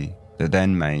mother-in-law-to-be, the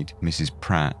then-maid Mrs.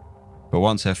 Pratt, but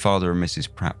once her father and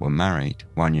Mrs. Pratt were married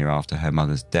 1 year after her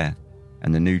mother's death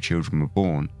and the new children were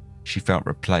born, she felt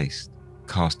replaced,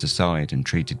 cast aside and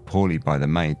treated poorly by the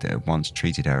maid that had once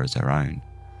treated her as her own.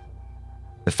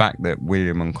 The fact that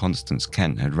William and Constance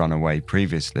Kent had run away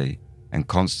previously and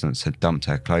Constance had dumped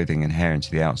her clothing and hair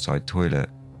into the outside toilet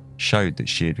showed that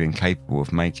she had been capable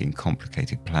of making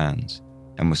complicated plans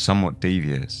and was somewhat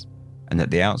devious, and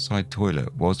that the outside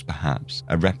toilet was perhaps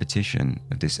a repetition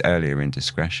of this earlier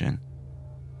indiscretion.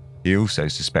 He also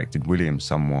suspected William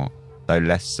somewhat, though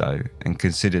less so, and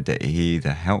considered that he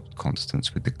either helped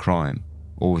Constance with the crime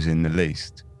or was in the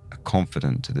least a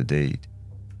confidant to the deed.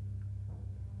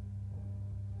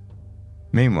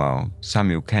 Meanwhile,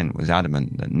 Samuel Kent was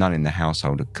adamant that none in the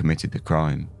household had committed the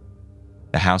crime.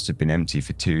 The house had been empty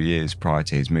for 2 years prior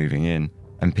to his moving in,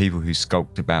 and people who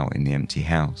skulked about in the empty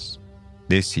house.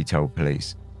 This, he told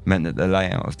police, meant that the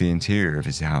layout of the interior of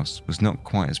his house was not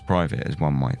quite as private as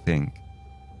one might think.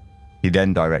 He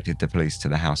then directed the police to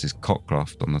the house's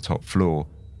cockloft on the top floor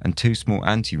and 2 small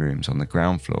anterooms on the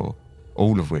ground floor,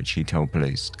 all of which, he told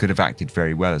police, could have acted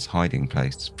very well as hiding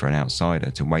places for an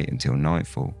outsider to wait until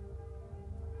nightfall.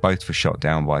 Both were shot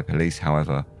down by police,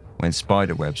 however, when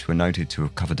spider webs were noted to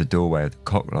have covered the doorway of the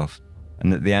cockloft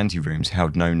and that the anterooms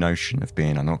held no notion of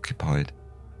being unoccupied.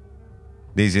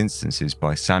 These instances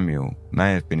by Samuel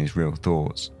may have been his real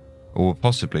thoughts, or were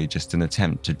possibly just an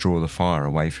attempt to draw the fire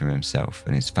away from himself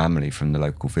and his family from the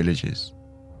local villages.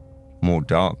 More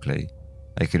darkly,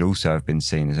 they could also have been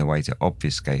seen as a way to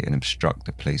obfuscate and obstruct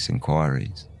the police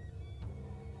inquiries.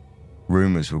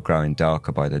 Rumours were growing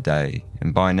darker by the day,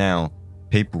 and by now,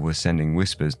 people were sending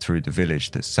whispers through the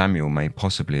village that Samuel may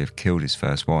possibly have killed his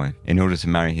first wife in order to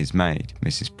marry his maid,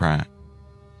 Mrs. Pratt.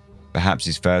 Perhaps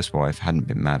his first wife hadn't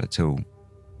been mad at all.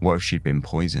 What if she'd been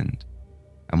poisoned?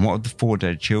 And what of the 4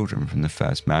 dead children from the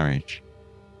first marriage?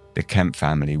 The Kemp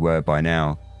family were by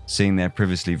now seeing their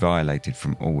privacy violated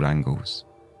from all angles.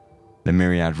 The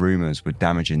myriad rumours were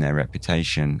damaging their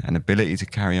reputation and ability to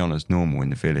carry on as normal in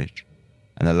the village,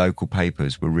 and the local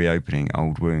papers were reopening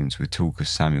old wounds with talk of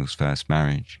Samuel's first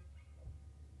marriage.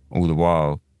 All the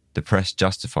while, the press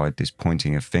justified this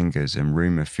pointing of fingers and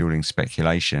rumour-fueling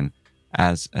speculation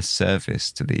as a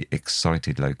service to the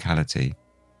excited locality,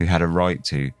 who had a right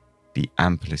to the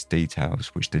amplest details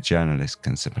which the journalist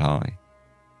can supply.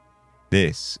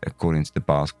 This, according to the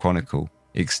Bath Chronicle,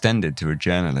 extended to a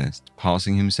journalist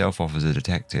passing himself off as a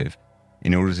detective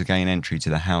in order to gain entry to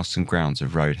the house and grounds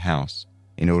of Road House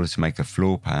in order to make a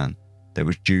floor plan that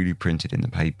was duly printed in the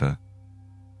paper.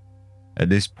 At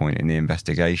this point in the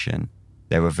investigation,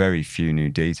 there were very few new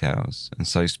details, and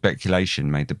so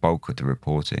speculation made the bulk of the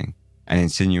reporting, and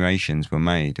insinuations were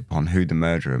made upon who the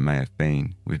murderer may have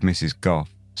been, with Mrs.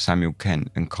 Goff, Samuel Kent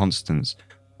and Constance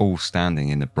all standing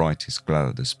in the brightest glow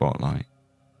of the spotlight.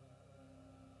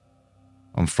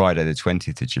 On Friday the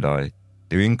 20th of July,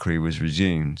 the inquiry was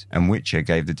resumed and Witcher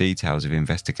gave the details of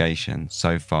investigation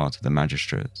so far to the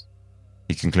magistrates.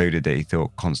 He concluded that he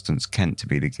thought Constance Kent to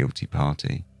be the guilty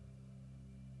party.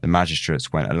 The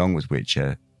magistrates went along with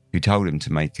Witcher, who told him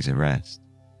to make his arrest.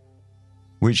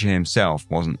 Witcher himself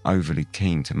wasn't overly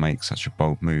keen to make such a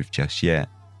bold move just yet.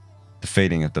 The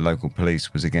feeling of the local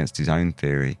police was against his own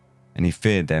theory, and he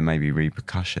feared there may be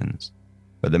repercussions.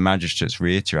 But the magistrates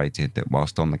reiterated that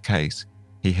whilst on the case,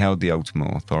 he held the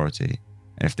ultimate authority,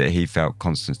 and if that he felt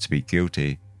Constance to be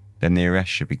guilty, then the arrest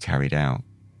should be carried out.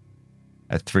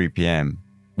 At 3 p.m,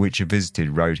 Witcher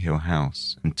visited Road Hill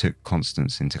House and took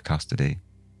Constance into custody.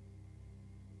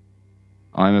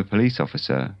 "I am a police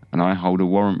officer, and I hold a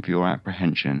warrant for your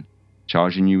apprehension,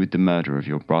 charging you with the murder of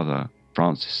your brother,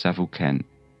 Francis Saville Kent,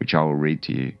 which I will read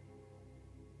to you."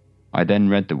 I then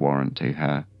read the warrant to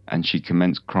her, and she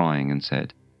commenced crying and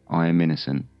said, "I am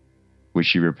innocent," which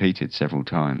she repeated several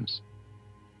times.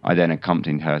 I then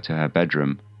accompanied her to her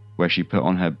bedroom, where she put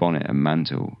on her bonnet and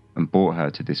mantle, and brought her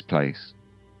to this place.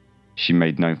 She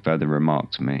made no further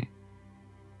remark to me.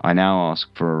 I now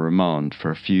ask for a remand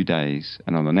for a few days,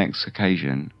 and on the next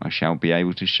occasion I shall be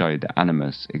able to show the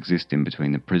animus existing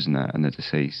between the prisoner and the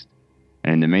deceased,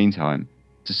 and in the meantime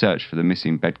to search for the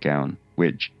missing bedgown,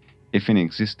 which, if in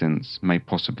existence, may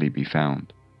possibly be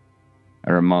found.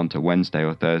 A remand to Wednesday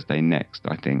or Thursday next,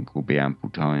 I think, will be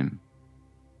ample time.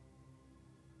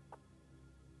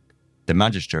 The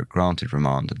magistrate granted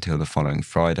remand until the following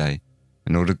Friday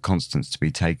and ordered Constance to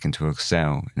be taken to a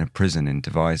cell in a prison in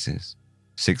Devizes,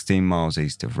 16 miles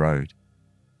east of Road.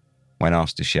 When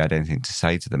asked if she had anything to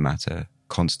say to the matter,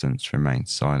 Constance remained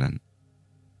silent.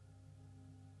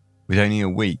 With only a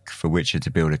week for Witcher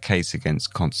to build a case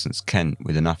against Constance Kent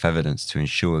with enough evidence to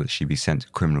ensure that she be sent to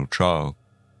criminal trial,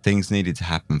 things needed to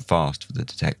happen fast for the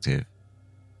detective.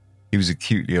 He was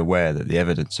acutely aware that the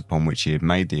evidence upon which he had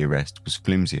made the arrest was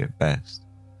flimsy at best.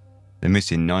 The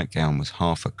missing nightgown was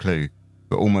half a clue,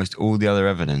 but almost all the other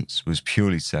evidence was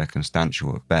purely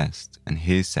circumstantial at best and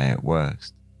hearsay at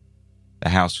worst. The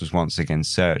house was once again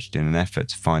searched in an effort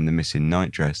to find the missing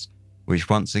nightdress, which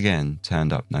once again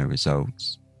turned up no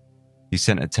results. He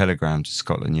sent a telegram to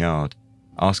Scotland Yard,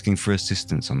 asking for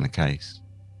assistance on the case.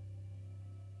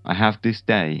 "I have this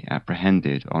day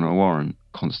apprehended on a warrant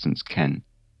Constance Kent,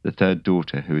 the third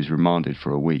daughter, who is remanded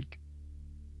for a week.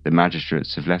 The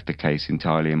magistrates have left the case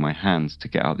entirely in my hands to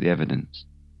get up the evidence.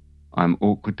 I am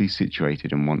awkwardly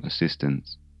situated and want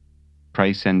assistance.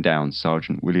 Pray send down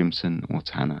Sergeant Williamson or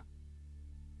Tanner."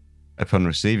 Upon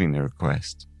receiving the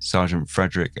request, Sergeant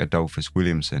Frederick Adolphus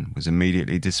Williamson was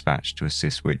immediately dispatched to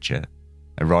assist Witcher,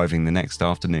 arriving the next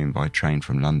afternoon by train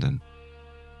from London.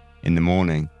 In the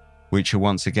morning, Witcher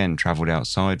once again travelled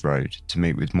outside Road to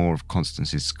meet with more of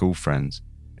Constance's school friends,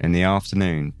 and in the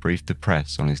afternoon briefed the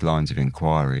press on his lines of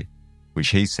inquiry, which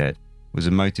he said was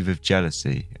a motive of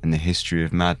jealousy and the history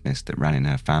of madness that ran in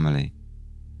her family.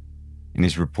 In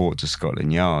his report to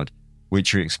Scotland Yard,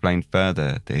 Witcher explained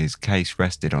further that his case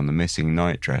rested on the missing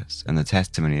nightdress and the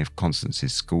testimony of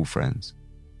Constance's school friends.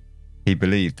 He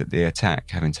believed that the attack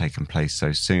having taken place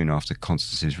so soon after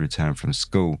Constance's return from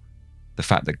school, the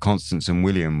fact that Constance and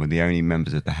William were the only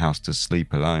members of the house to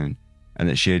sleep alone, and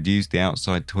that she had used the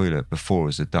outside toilet before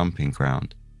as a dumping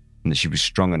ground, and that she was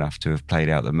strong enough to have played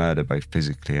out the murder both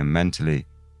physically and mentally,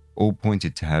 all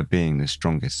pointed to her being the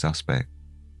strongest suspect.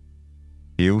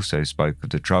 He also spoke of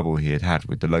the trouble he had had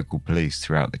with the local police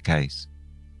throughout the case,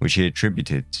 which he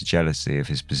attributed to jealousy of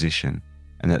his position,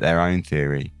 and that their own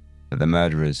theory, that the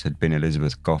murderers had been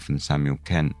Elizabeth Goff and Samuel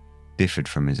Kent, differed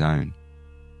from his own.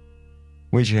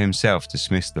 Witcher himself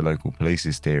dismissed the local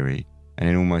police's theory, and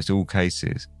in almost all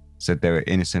cases said there were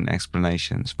innocent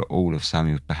explanations for all of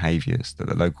Samuel's behaviours that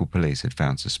the local police had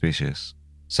found suspicious,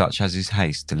 such as his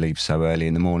haste to leave so early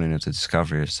in the morning of the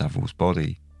discovery of Saville's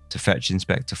body to fetch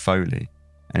Inspector Foley,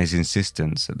 and his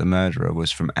insistence that the murderer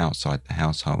was from outside the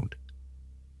household.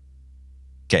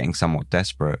 Getting somewhat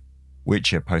desperate,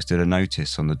 Witcher posted a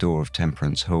notice on the door of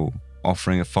Temperance Hall,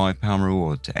 offering a £5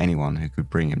 reward to anyone who could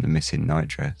bring him the missing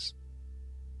nightdress.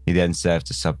 He then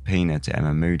served a subpoena to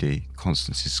Emma Moody,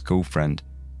 Constance's school friend,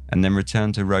 and then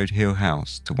returned to Road Hill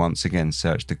House to once again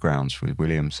search the grounds for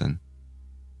Williamson.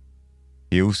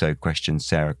 He also questioned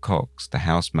Sarah Cox, the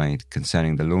housemaid,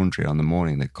 concerning the laundry on the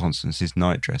morning that Constance's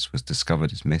nightdress was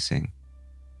discovered as missing.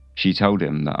 She told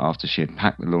him that after she had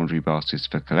packed the laundry baskets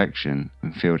for collection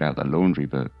and filled out the laundry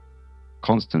book,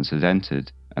 Constance had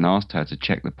entered and asked her to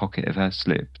check the pocket of her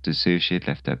slip to see if she had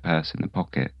left her purse in the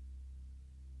pocket.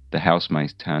 The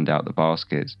housemaid turned out the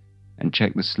baskets and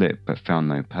checked the slip but found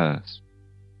no purse.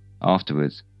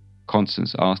 Afterwards,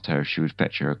 Constance asked her if she would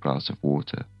fetch her a glass of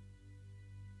water.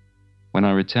 When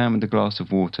I returned with the glass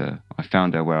of water, I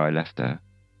found her where I left her.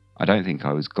 I don't think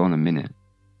I was gone a minute.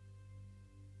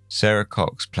 Sarah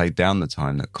Cox played down the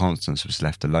time that Constance was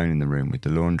left alone in the room with the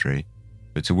laundry,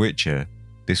 but to Witcher,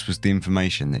 this was the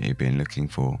information that he had been looking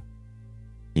for.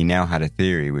 He now had a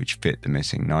theory which fit the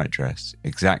missing nightdress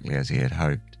exactly as he had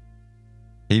hoped.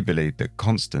 He believed that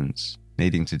Constance,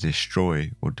 needing to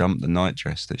destroy or dump the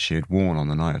nightdress that she had worn on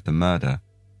the night of the murder,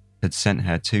 had sent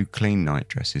her 2 clean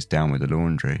nightdresses down with the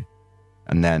laundry,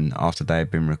 and then, after they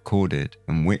had been recorded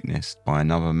and witnessed by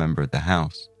another member of the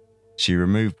house, she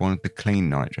removed one of the clean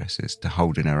nightdresses to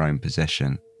hold in her own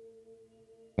possession.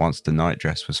 Once the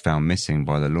nightdress was found missing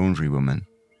by the laundry woman,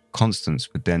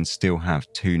 Constance would then still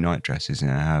have 2 nightdresses in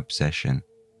her possession.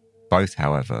 Both,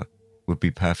 however, would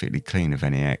be perfectly clean of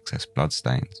any excess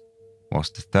bloodstains,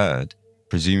 whilst the third,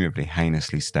 presumably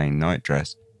heinously stained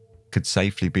nightdress, could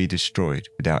safely be destroyed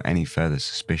without any further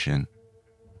suspicion.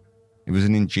 It was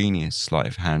an ingenious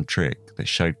sleight-of-hand trick that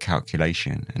showed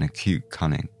calculation and acute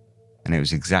cunning, and it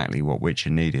was exactly what Witcher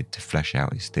needed to flesh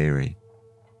out his theory.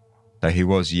 Though he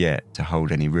was yet to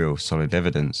hold any real solid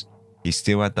evidence, he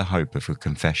still had the hope of a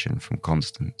confession from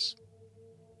Constance.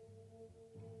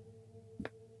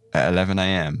 At 11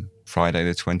 a.m, Friday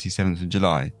the 27th of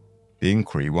July, the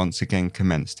inquiry once again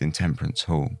commenced in Temperance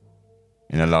Hall.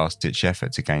 In a last-ditch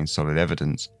effort to gain solid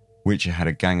evidence, Witcher had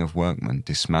a gang of workmen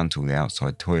dismantle the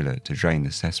outside toilet to drain the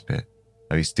cesspit,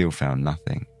 though he still found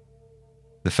nothing.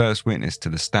 The first witness to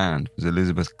the stand was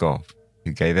Elizabeth Goff,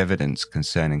 who gave evidence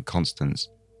concerning Constance,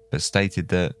 but stated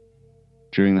that,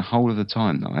 "During the whole of the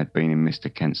time that I had been in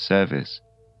Mr. Kent's service,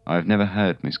 I have never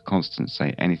heard Miss Constance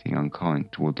say anything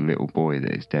unkind toward the little boy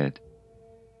that is dead."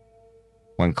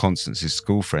 When Constance's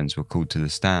school friends were called to the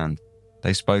stand,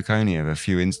 they spoke only of a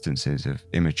few instances of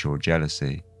immature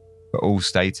jealousy, but all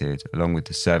stated, along with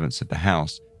the servants of the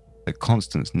house, that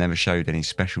Constance never showed any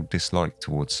special dislike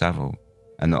towards Savile,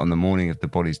 and that on the morning of the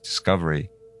body's discovery,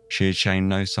 she had shown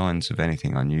no signs of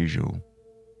anything unusual.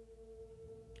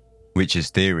 Witcher's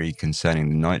theory concerning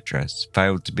the nightdress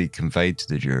failed to be conveyed to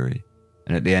the jury,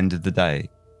 and at the end of the day,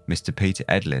 Mr. Peter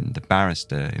Edlin, the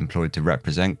barrister employed to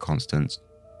represent Constance,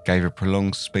 gave a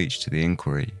prolonged speech to the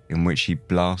inquiry in which he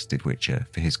blasted Witcher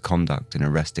for his conduct in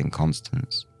arresting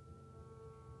Constance.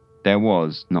 "There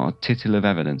was not a tittle of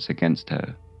evidence against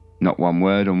her, not one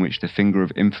word on which the finger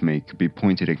of infamy could be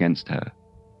pointed against her.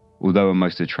 Although a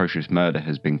most atrocious murder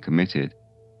has been committed,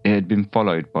 it had been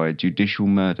followed by a judicial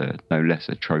murder no less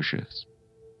atrocious.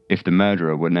 If the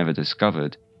murderer were never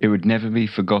discovered, it would never be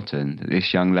forgotten that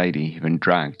this young lady had been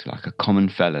dragged like a common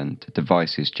felon to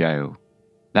Devizes jail.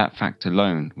 That fact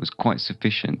alone was quite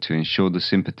sufficient to ensure the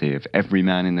sympathy of every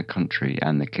man in the country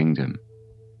and the kingdom.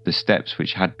 The steps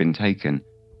which had been taken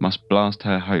must blast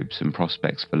her hopes and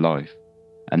prospects for life,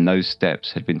 and those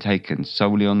steps had been taken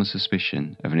solely on the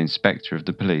suspicion of an inspector of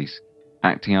the police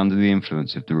acting under the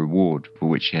influence of the reward for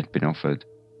which she had been offered.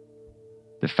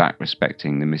 The fact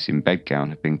respecting the missing bedgown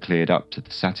had been cleared up to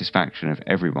the satisfaction of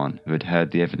everyone who had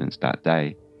heard the evidence that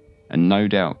day, and no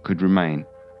doubt could remain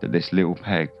that this little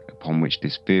peg upon which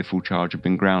this fearful charge had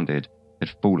been grounded had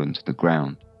fallen to the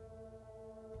ground.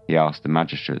 He asked the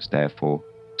magistrates, therefore,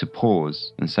 to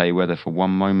pause and say whether for one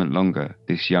moment longer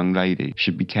this young lady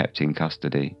should be kept in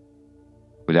custody.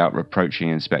 Without reproaching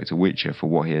Inspector Witcher for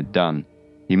what he had done,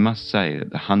 he must say that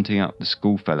the hunting up the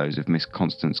schoolfellows of Miss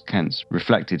Constance Kent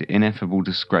reflected ineffable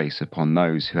disgrace upon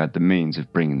those who had the means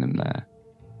of bringing them there.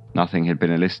 Nothing had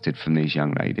been elicited from these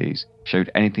young ladies, showed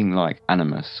anything like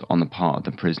animus on the part of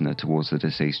the prisoner towards the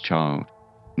deceased child,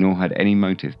 nor had any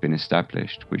motive been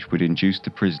established which would induce the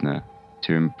prisoner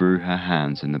to imbrue her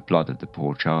hands in the blood of the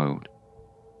poor child.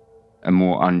 A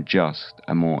more unjust,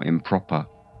 a more improper,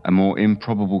 a more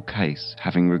improbable case,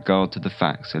 having regard to the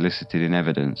facts elicited in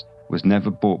evidence, was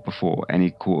never brought before any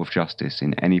court of justice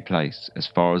in any place, as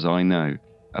far as I know,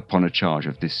 upon a charge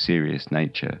of this serious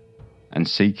nature, and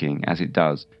seeking, as it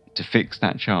does, to fix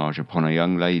that charge upon a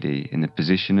young lady in the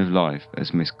position of life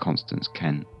as Miss Constance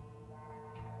Kent."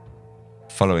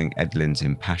 Following Edlin's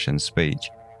impassioned speech,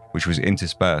 which was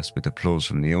interspersed with applause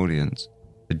from the audience,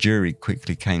 the jury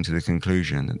quickly came to the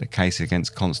conclusion that the case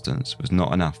against Constance was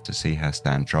not enough to see her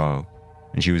stand trial,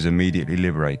 and she was immediately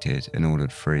liberated and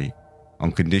ordered free,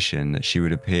 on condition that she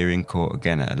would appear in court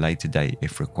again at a later date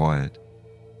if required.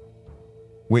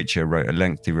 Witcher wrote a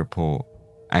lengthy report,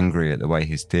 angry at the way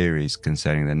his theories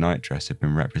concerning the nightdress had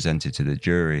been represented to the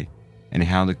jury and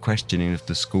how the questioning of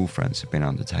the school friends had been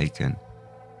undertaken.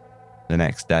 The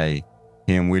next day,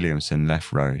 he and Williamson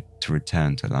left Road to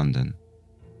return to London.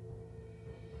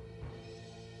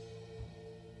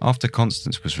 After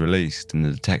Constance was released and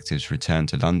the detectives returned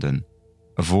to London,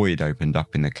 a void opened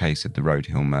up in the case of the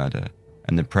Roadhill murder,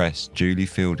 and the press duly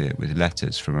filled it with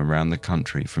letters from around the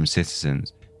country from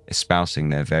citizens espousing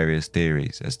their various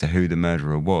theories as to who the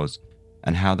murderer was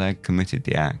and how they had committed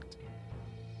the act.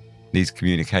 These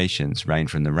communications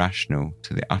ranged from the rational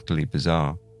to the utterly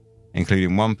bizarre,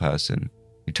 including one person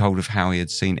who told of how he had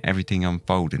seen everything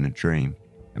unfold in a dream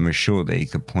and was sure that he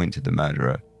could point to the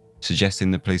murderer,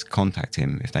 suggesting the police contact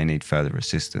him if they need further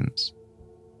assistance.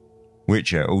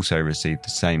 Whicher also received the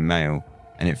same mail,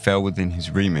 and it fell within his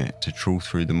remit to trawl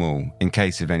through them all in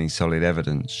case of any solid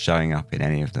evidence showing up in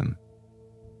any of them.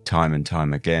 Time and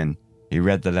time again, he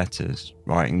read the letters,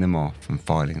 writing them off and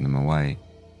filing them away.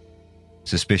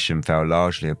 Suspicion fell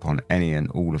largely upon any and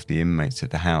all of the inmates of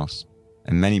the house,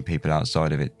 and many people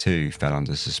outside of it too fell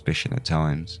under suspicion at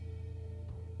times.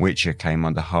 Whicher came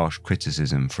under harsh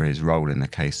criticism for his role in the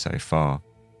case so far.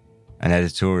 An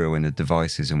editorial in the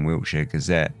Devices and Wiltshire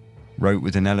Gazette wrote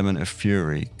with an element of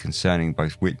fury concerning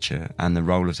both Whicher and the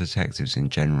role of detectives in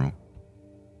general.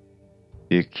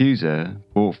 The accuser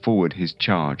brought forward his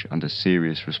charge under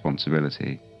serious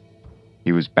responsibility.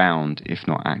 He was bound, if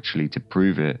not actually to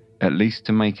prove it, at least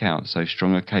to make out so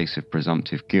strong a case of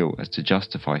presumptive guilt as to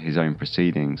justify his own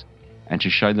proceedings and to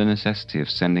show the necessity of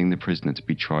sending the prisoner to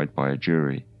be tried by a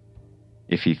jury.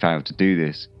 If he failed to do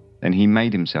this, then he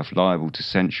made himself liable to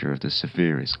censure of the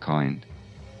severest kind.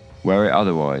 Were it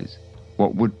otherwise,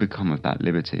 what would become of that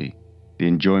liberty, the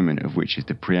enjoyment of which is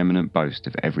the preeminent boast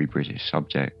of every British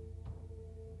subject?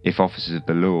 If officers of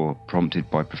the law, prompted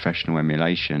by professional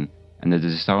emulation and the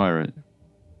desire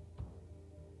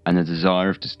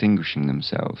of distinguishing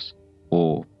themselves,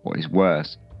 or, what is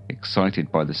worse,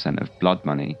 excited by the scent of blood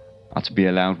money, are to be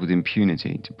allowed with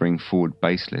impunity to bring forward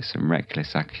baseless and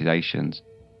reckless accusations,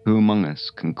 who among us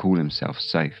can call himself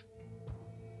safe?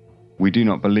 We do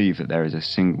not believe that there is a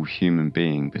single human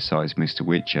being besides Mr.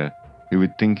 Whicher who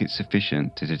would think it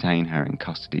sufficient to detain her in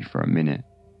custody for a minute.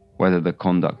 Whether the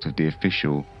conduct of the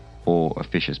official or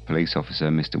officious police officer,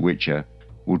 Mr. Whicher,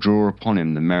 will draw upon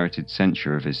him the merited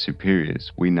censure of his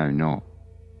superiors, we know not.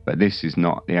 But this is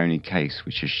not the only case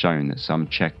which has shown that some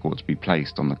check ought to be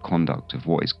placed on the conduct of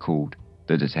what is called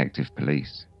the detective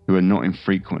police, who are not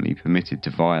infrequently permitted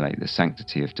to violate the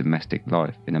sanctity of domestic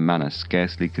life in a manner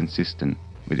scarcely consistent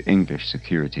with English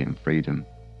security and freedom.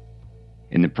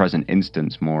 In the present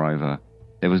instance, moreover,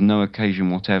 there was no occasion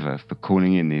whatever for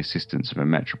calling in the assistance of a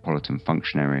metropolitan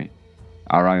functionary.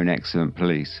 Our own excellent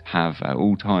police have at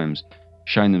all times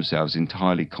shown themselves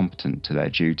entirely competent to their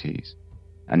duties,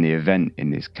 and the event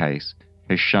in this case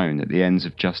has shown that the ends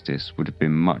of justice would have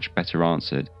been much better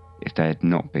answered if they had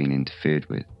not been interfered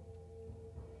with.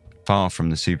 Far from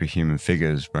the superhuman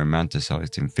figures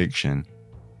romanticised in fiction,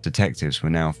 detectives were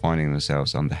now finding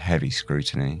themselves under heavy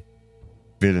scrutiny.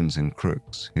 Villains and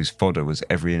crooks whose fodder was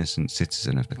every innocent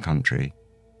citizen of the country.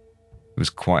 It was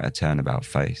quite a turnabout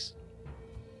face.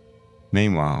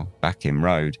 Meanwhile, back in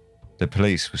Road, the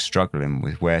police were struggling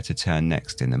with where to turn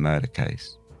next in the murder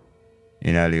case.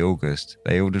 In early August,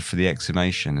 they ordered for the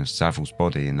exhumation of Savile's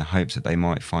body in the hopes that they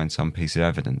might find some piece of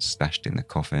evidence stashed in the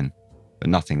coffin, but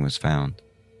nothing was found.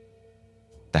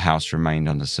 The house remained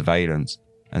under surveillance,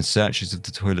 and searches of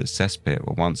the toilet cesspit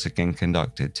were once again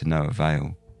conducted to no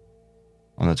avail.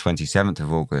 On the 27th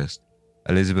of August,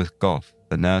 Elizabeth Goff,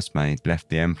 the nursemaid, left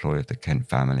the employ of the Kent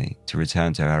family to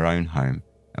return to her own home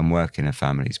and work in her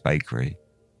family's bakery.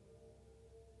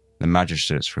 The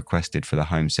magistrates requested for the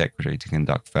Home Secretary to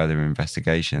conduct further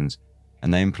investigations,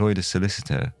 and they employed a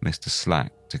solicitor, Mr.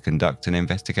 Slack, to conduct an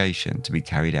investigation to be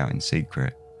carried out in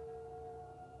secret.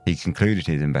 He concluded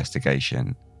his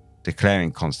investigation,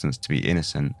 declaring Constance to be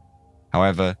innocent.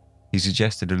 However, he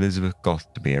suggested Elizabeth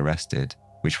Goff to be arrested,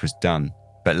 which was done,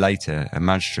 but later a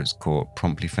magistrate's court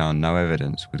promptly found no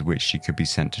evidence with which she could be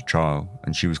sent to trial,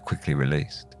 and she was quickly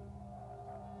released.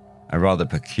 A rather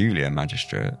peculiar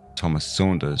magistrate, Thomas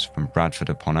Saunders from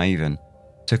Bradford-upon-Avon,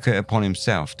 took it upon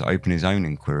himself to open his own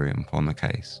inquiry upon the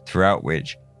case, throughout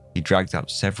which he dragged up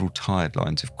several tired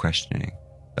lines of questioning,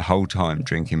 the whole time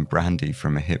drinking brandy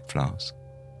from a hip flask.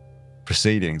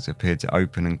 Proceedings appeared to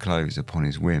open and close upon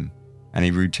his whim, and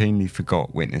he routinely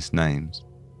forgot witness names.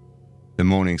 The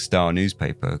Morning Star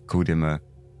newspaper called him a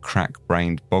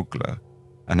crack-brained boggler,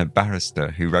 and a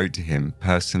barrister who wrote to him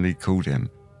personally called him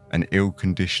an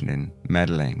ill-conditioning,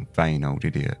 meddling, vain old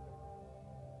idiot.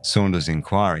 Saunders'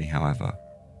 inquiry, however,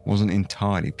 wasn't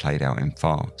entirely played out in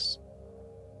farce.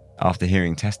 After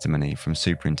hearing testimony from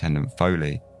Superintendent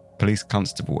Foley, Police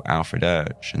Constable Alfred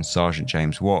Urch and Sergeant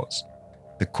James Watts,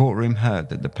 the courtroom heard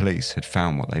that the police had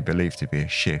found what they believed to be a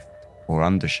shift, or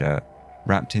undershirt,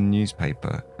 wrapped in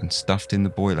newspaper and stuffed in the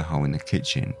boiler hole in the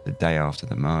kitchen the day after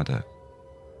the murder.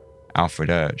 Alfred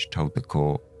Urch told the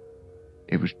court,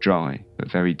 "It was dry,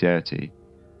 but very dirty,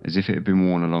 as if it had been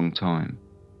worn a long time.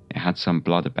 It had some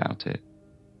blood about it.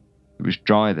 It was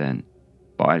dry then,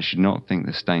 but I should not think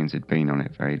the stains had been on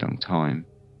it very long time.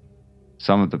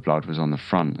 Some of the blood was on the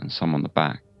front and some on the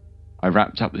back. I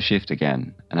wrapped up the shift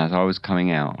again, and as I was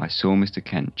coming out, I saw Mr.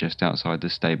 Kent just outside the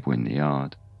stable in the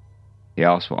yard. He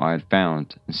asked what I had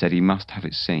found and said he must have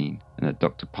it seen and that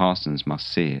Dr. Parsons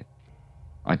must see it.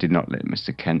 I did not let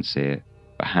Mr. Kent see it,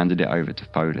 but handed it over to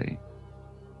Foley.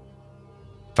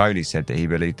 Foley said that he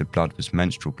believed the blood was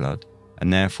menstrual blood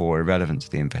and therefore irrelevant to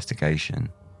the investigation.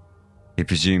 He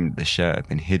presumed that the shirt had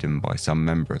been hidden by some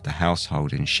member of the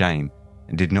household in shame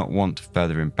and did not want to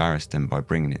further embarrass them by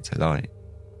bringing it to light.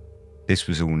 This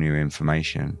was all new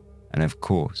information and, of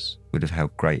course, would have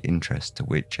held great interest to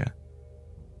Witcher.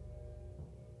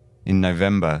 In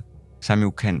November,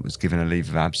 Samuel Kent was given a leave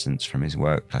of absence from his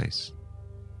workplace.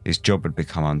 His job had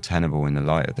become untenable in the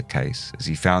light of the case, as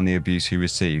he found the abuse he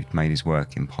received made his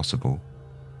work impossible.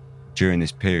 During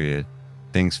this period,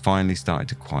 things finally started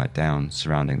to quiet down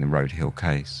surrounding the Road Hill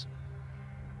case.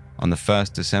 On the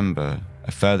 1st December,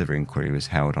 a further inquiry was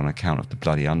held on account of the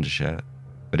bloody undershirt,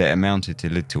 but it amounted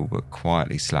to little but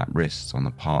quietly slapped wrists on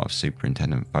the part of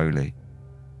Superintendent Foley.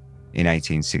 In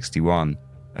 1861,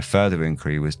 a further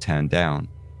inquiry was turned down,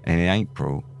 and in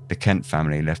April, the Kent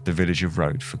family left the village of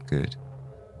Rode for good.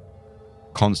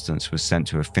 Constance was sent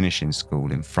to a finishing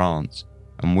school in France,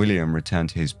 and William returned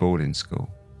to his boarding school.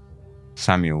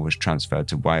 Samuel was transferred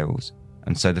to Wales,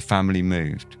 and so the family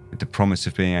moved, with the promise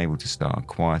of being able to start a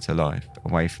quieter life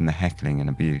away from the heckling and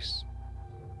abuse.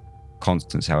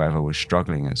 Constance, however, was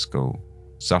struggling at school,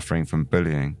 suffering from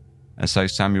bullying, and so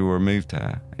Samuel removed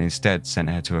her and instead sent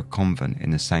her to a convent in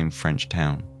the same French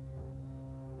town.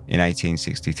 In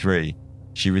 1863,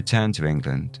 she returned to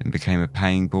England and became a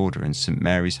paying boarder in St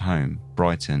Mary's Home,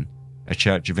 Brighton, a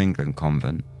Church of England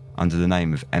convent, under the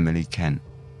name of Emily Kent.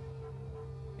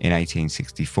 In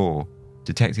 1864,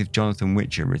 Detective Jonathan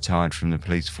Witcher retired from the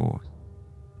police force.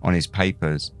 On his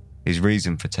papers, his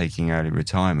reason for taking early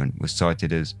retirement was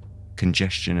cited as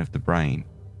congestion of the brain,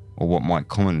 or what might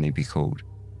commonly be called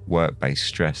work-based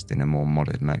stress in a more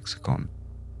modern lexicon.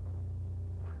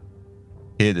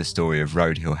 Here the story of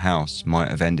Road Hill House might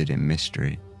have ended in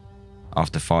mystery.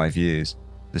 After 5 years,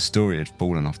 the story had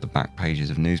fallen off the back pages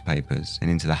of newspapers and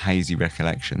into the hazy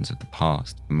recollections of the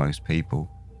past for most people.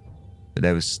 But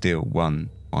there was still one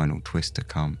final twist to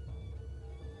come.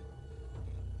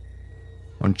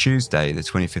 On Tuesday, the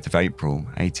 25th of April,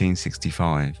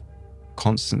 1865,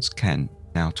 Constance Kent,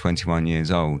 now 21 years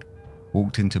old,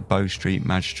 walked into Bow Street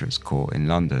Magistrates Court in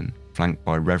London, flanked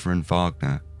by Reverend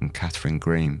Wagner and Catherine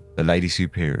Green, the Lady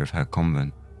Superior of her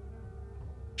convent.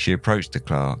 She approached the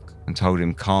clerk and told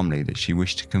him calmly that she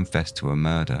wished to confess to a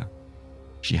murder.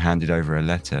 She handed over a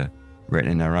letter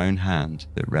written in her own hand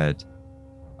that read,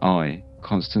 "I,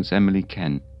 Constance Emily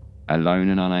Kent, alone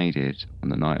and unaided, on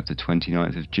the night of the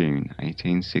 29th of June,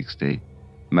 1860,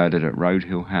 murdered at Road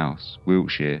Hill House,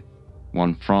 Wiltshire,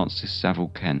 one Francis Saville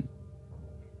Kent.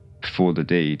 Before the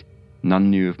deed,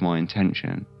 none knew of my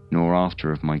intention, nor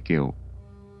after of my guilt.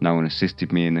 No one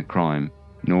assisted me in the crime,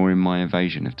 nor in my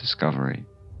evasion of discovery."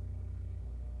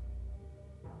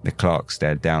 The clerk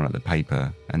stared down at the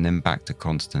paper and then back to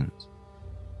Constance.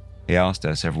 He asked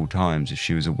her several times if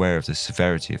she was aware of the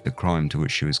severity of the crime to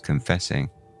which she was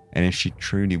confessing, and if she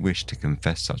truly wished to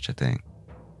confess such a thing.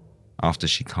 After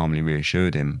she calmly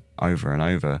reassured him, over and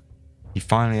over, he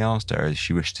finally asked her if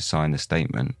she wished to sign the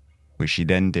statement, which she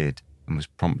then did and was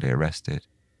promptly arrested.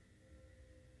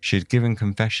 She had given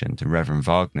confession to Reverend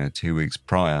Wagner 2 weeks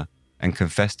prior and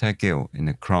confessed her guilt in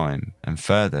the crime, and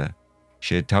further,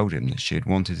 she had told him that she had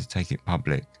wanted to take it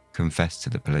public, confess to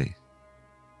the police.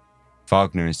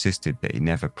 Wagner insisted that he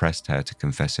never pressed her to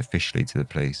confess officially to the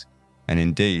police, and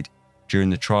indeed, during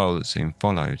the trial that soon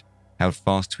followed, held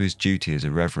fast to his duty as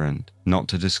a reverend not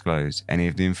to disclose any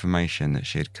of the information that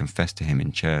she had confessed to him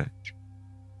in church.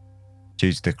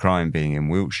 Due to the crime being in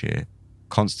Wiltshire,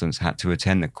 Constance had to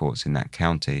attend the courts in that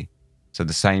county, so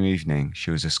the same evening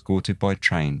she was escorted by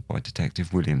train by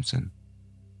Detective Williamson.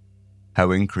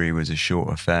 Her inquiry was a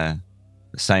short affair.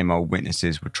 The same old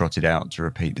witnesses were trotted out to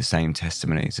repeat the same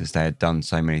testimonies as they had done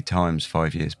so many times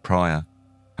 5 years prior.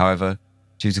 However,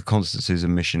 due to Constance's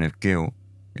admission of guilt,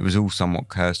 it was all somewhat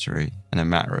cursory and a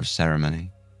matter of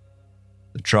ceremony.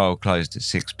 The trial closed at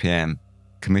 6 p.m,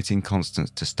 committing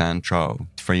Constance to stand trial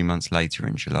 3 months later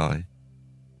in July.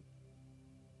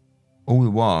 All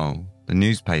the while, the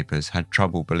newspapers had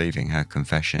trouble believing her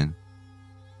confession.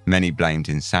 Many blamed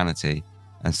insanity,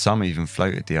 and some even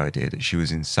floated the idea that she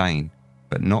was insane,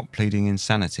 but not pleading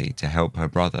insanity to help her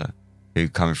brother, who,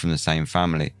 coming from the same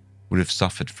family, would have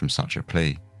suffered from such a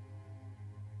plea.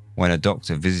 When a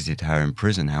doctor visited her in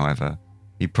prison, however,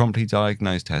 he promptly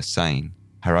diagnosed her sane.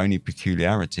 Her only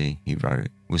peculiarity, he wrote,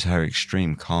 was her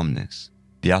extreme calmness,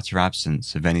 the utter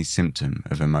absence of any symptom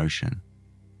of emotion.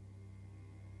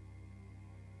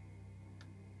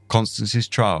 Constance's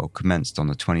trial commenced on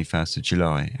the 21st of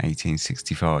July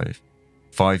 1865,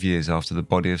 5 years after the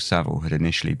body of Saville had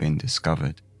initially been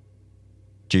discovered.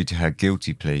 Due to her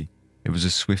guilty plea, it was a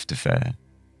swift affair.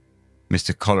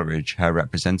 Mr. Coleridge, her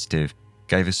representative,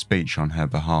 gave a speech on her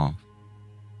behalf.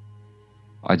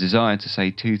 I desire to say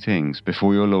 2 things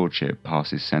before your lordship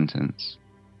passes sentence.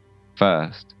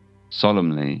 First,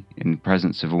 solemnly, in the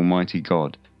presence of Almighty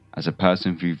God, as a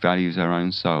person who values her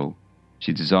own soul,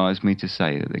 she desires me to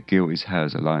say that the guilt is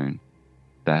hers alone,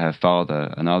 that her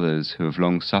father and others who have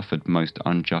long suffered most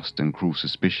unjust and cruel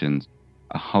suspicions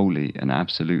are wholly and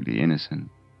absolutely innocent.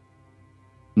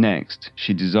 Next,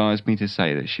 she desires me to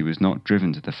say that she was not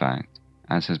driven to the fact,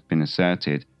 as has been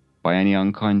asserted, by any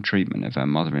unkind treatment of her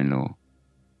mother-in-law.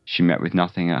 She met with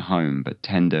nothing at home but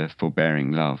tender,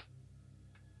 forbearing love.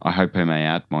 I hope I may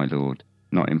add, my lord,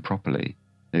 not improperly,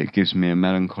 that it gives me a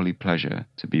melancholy pleasure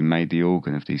to be made the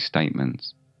organ of these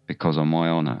statements, because on my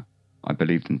honour, I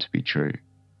believe them to be true.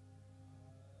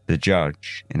 The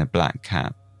judge, in a black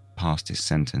cap, passed his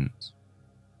sentence.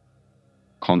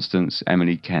 Constance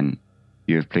Emily Kent,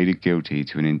 you have pleaded guilty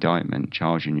to an indictment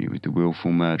charging you with the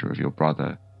wilful murder of your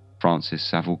brother, Francis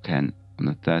Saville Kent, on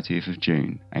the 30th of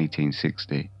June,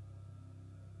 1860.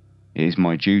 It is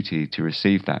my duty to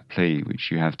receive that plea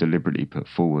which you have deliberately put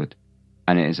forward,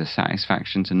 and it is a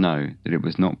satisfaction to know that it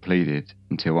was not pleaded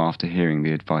until after hearing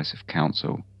the advice of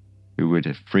counsel, who would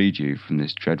have freed you from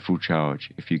this dreadful charge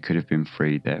if you could have been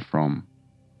freed therefrom.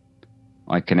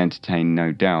 I can entertain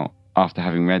no doubt, after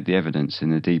having read the evidence in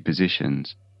the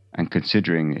depositions, and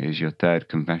considering it is your 3rd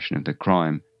confession of the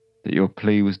crime, that your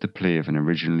plea was the plea of an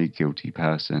originally guilty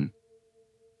person.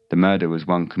 The murder was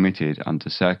one committed under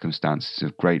circumstances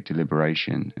of great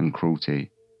deliberation and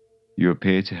cruelty. You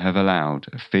appear to have allowed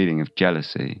a feeling of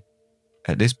jealousy.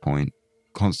 At this point,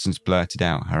 Constance blurted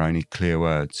out her only clear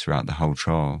words throughout the whole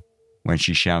trial, when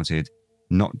she shouted,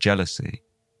 "Not jealousy."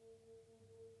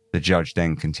 The judge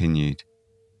then continued,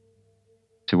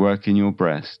 to work in your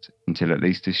breast until at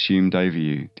least assumed over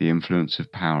you the influence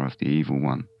of power of the evil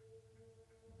one.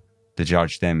 The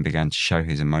judge then began to show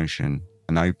his emotion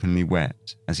and openly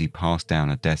wept as he passed down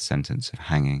a death sentence of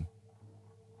hanging.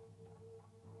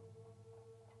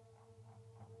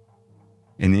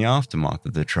 In the aftermath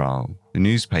of the trial, the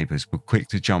newspapers were quick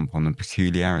to jump on the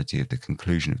peculiarity of the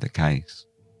conclusion of the case.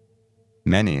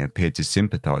 Many appeared to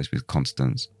sympathise with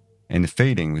Constance, and the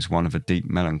feeling was one of a deep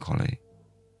melancholy.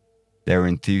 There were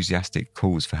enthusiastic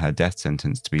calls for her death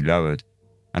sentence to be lowered,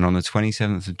 and on the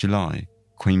 27th of July,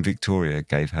 Queen Victoria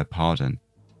gave her pardon,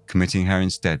 committing her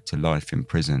instead to life in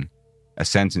prison, a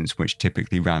sentence which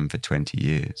typically ran for 20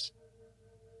 years.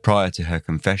 Prior to her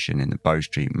confession in the Bow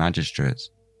Street magistrates,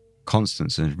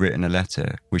 Constance had written a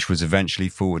letter which was eventually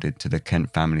forwarded to the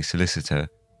Kent family solicitor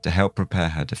to help prepare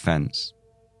her defence.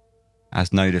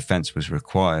 As no defence was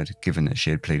required given that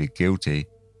she had pleaded guilty,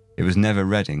 it was never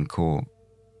read in court.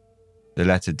 The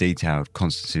letter detailed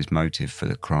Constance's motive for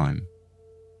the crime.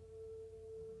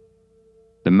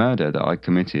 The murder that I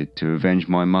committed to avenge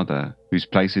my mother, whose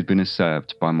place had been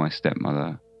usurped by my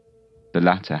stepmother, the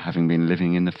latter having been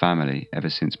living in the family ever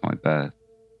since my birth.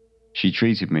 She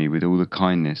treated me with all the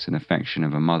kindness and affection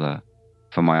of a mother,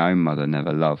 for my own mother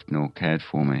never loved nor cared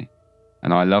for me,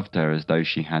 and I loved her as though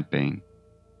she had been.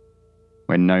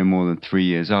 When no more than 3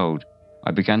 years old,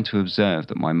 I began to observe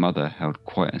that my mother held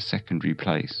quite a secondary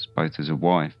place, both as a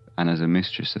wife and as a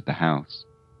mistress of the house.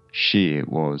 She it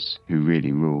was who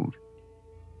really ruled.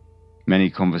 Many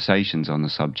conversations on the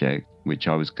subject, which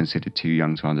I was considered too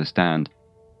young to understand,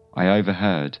 I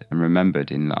overheard and remembered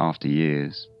in after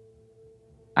years.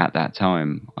 At that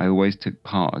time, I always took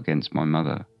part against my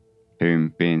mother,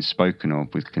 whom, being spoken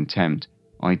of with contempt,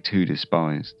 I too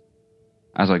despised.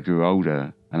 As I grew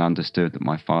older and understood that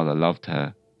my father loved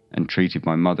her and treated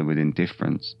my mother with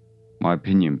indifference, my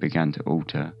opinion began to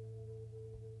alter.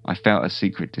 I felt a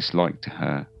secret dislike to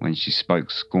her when she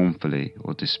spoke scornfully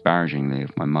or disparagingly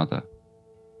of my mother.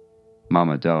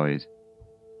 Mama died.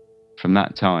 From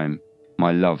that time,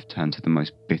 my love turned to the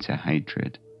most bitter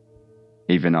hatred.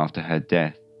 Even after her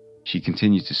death, she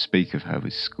continued to speak of her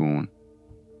with scorn.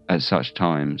 At such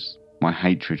times, my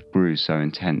hatred grew so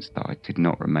intense that I could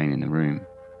not remain in the room.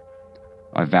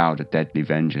 I vowed a deadly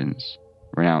vengeance,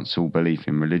 renounced all belief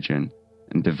in religion,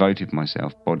 and devoted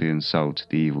myself body and soul to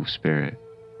the evil spirit,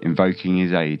 invoking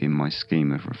his aid in my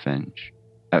scheme of revenge.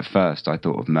 At first I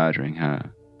thought of murdering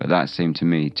her, but that seemed to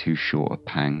me too short a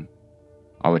pang.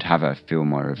 I would have her feel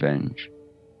my revenge.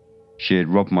 She had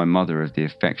robbed my mother of the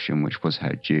affection which was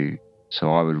her due, so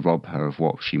I would rob her of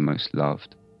what she most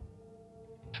loved.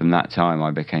 From that time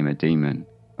I became a demon,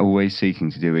 always seeking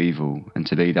to do evil and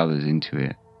to lead others into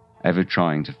it, ever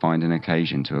trying to find an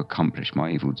occasion to accomplish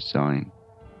my evil design.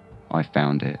 I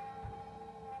found it.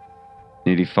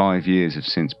 Nearly 5 years have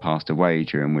since passed away,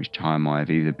 during which time I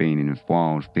have either been in a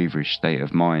wild, feverish state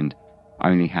of mind,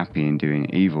 only happy in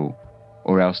doing evil,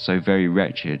 or else so very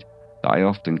wretched that I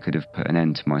often could have put an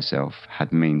end to myself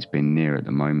had means been near at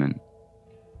the moment.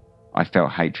 I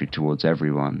felt hatred towards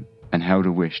everyone, and held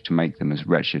a wish to make them as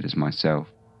wretched as myself.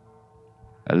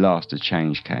 At last a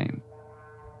change came.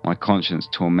 My conscience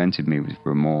tormented me with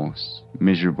remorse.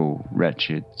 Miserable,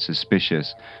 wretched,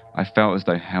 suspicious, I felt as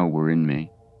though hell were in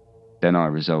me. Then I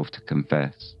resolved to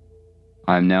confess.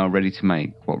 I am now ready to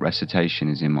make what recitation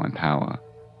is in my power.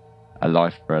 A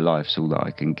life for a life's all that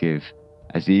I can give,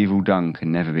 as the evil done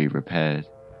can never be repaired.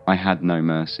 I had no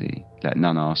mercy, let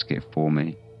none ask it for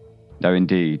me, though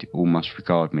indeed all must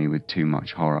regard me with too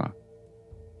much horror.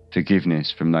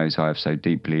 Forgiveness from those I have so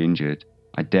deeply injured,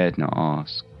 I dared not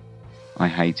ask. I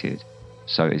hated,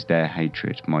 so is their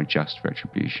hatred my just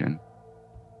retribution.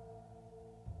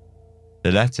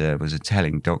 The letter was a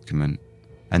telling document,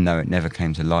 and though it never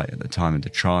came to light at the time of the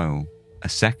trial, a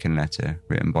second letter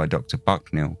written by Dr.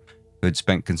 Bucknell, who had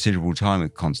spent considerable time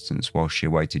with Constance while she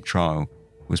awaited trial,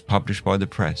 was published by the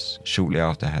press shortly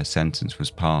after her sentence was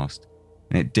passed,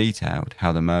 and it detailed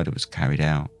how the murder was carried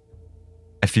out.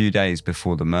 A few days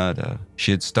before the murder,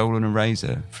 she had stolen a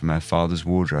razor from her father's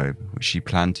wardrobe, which she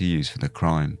planned to use for the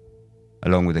crime,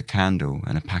 along with a candle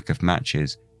and a pack of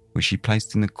matches, which she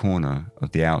placed in the corner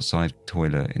of the outside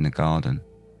toilet in the garden.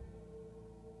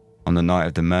 On the night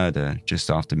of the murder,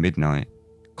 just after midnight,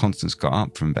 Constance got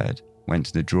up from bed, went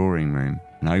to the drawing room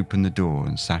and opened the door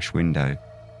and sash window,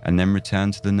 and then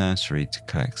returned to the nursery to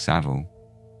collect Saville.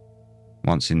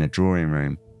 Once in the drawing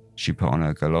room, she put on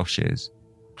her galoshes,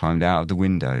 climbed out of the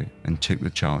window and took the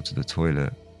child to the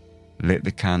toilet, lit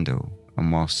the candle,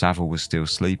 and while Saville was still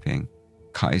sleeping,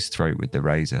 cut his throat with the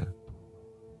razor.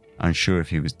 Unsure if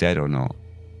he was dead or not,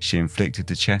 she inflicted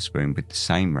the chest wound with the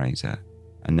same razor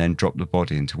and then dropped the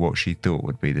body into what she thought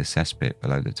would be the cesspit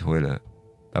below the toilet,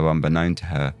 though unbeknown to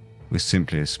her, was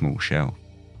simply a small shelf.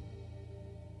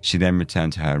 She then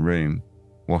returned to her room,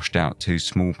 washed out 2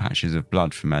 small patches of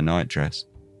blood from her nightdress,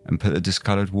 and put the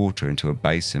discoloured water into a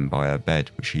basin by her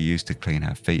bed, which she used to clean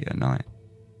her feet at night.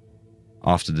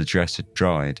 After the dress had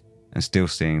dried, and still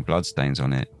seeing bloodstains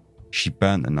on it, she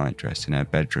burnt the nightdress in her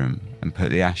bedroom and put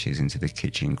the ashes into the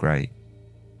kitchen grate.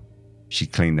 She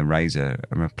cleaned the razor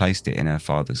and replaced it in her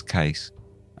father's case,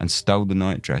 and stole the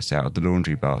nightdress out of the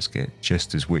laundry basket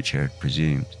just as Witcher had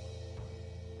presumed.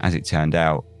 As it turned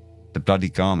out, the bloody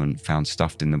garment found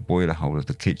stuffed in the boiler hole of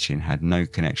the kitchen had no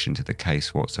connection to the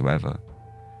case whatsoever.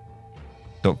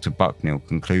 Dr. Bucknell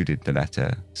concluded the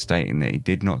letter, stating that he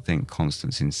did not think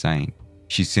Constance insane.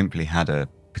 She simply had a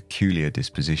peculiar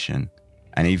disposition,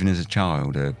 and even as a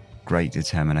child, a great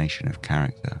determination of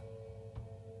character.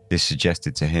 This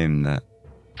suggested to him that,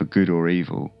 for good or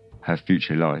evil, her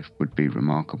future life would be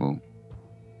remarkable.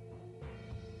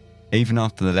 Even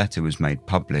after the letter was made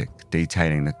public,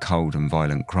 detailing the cold and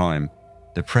violent crime,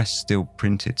 the press still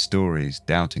printed stories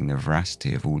doubting the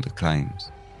veracity of all the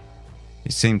claims.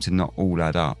 It seemed to not all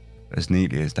add up as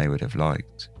neatly as they would have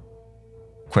liked.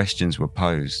 Questions were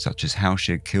posed, such as how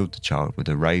she had killed the child with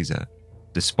a razor,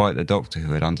 despite the doctor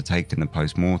who had undertaken the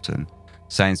post-mortem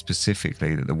saying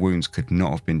specifically that the wounds could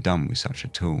not have been done with such a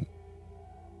tool.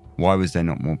 Why was there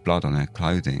not more blood on her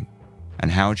clothing? And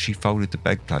how had she folded the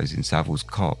bedclothes in Saville's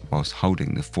cot whilst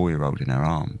holding the 4-year-old in her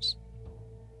arms?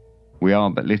 We are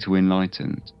but little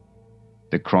enlightened.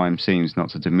 The crime seems not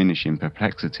to diminish in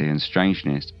perplexity and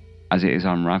strangeness as it is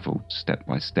unravelled step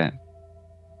by step.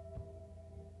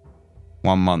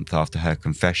 1 month after her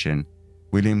confession,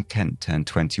 William Kent turned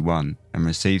 21 and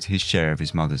received his share of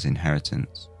his mother's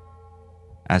inheritance.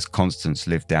 As Constance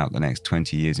lived out the next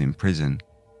 20 years in prison,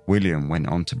 William went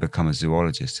on to become a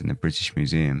zoologist in the British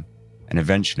Museum and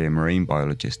eventually a marine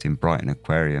biologist in Brighton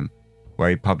Aquarium, where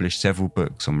he published several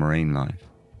books on marine life.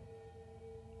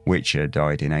 Witcher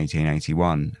died in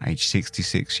 1881, aged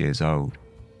 66 years old.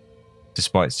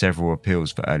 Despite several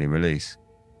appeals for early release,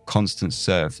 Constance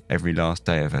served every last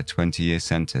day of her 20-year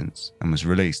sentence and was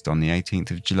released on the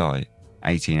 18th of July,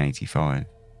 1885.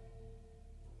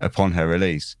 Upon her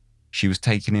release, she was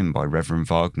taken in by Reverend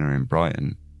Wagner in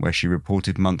Brighton, where she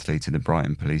reported monthly to the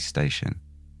Brighton police station.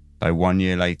 Though 1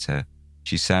 year later,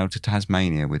 she sailed to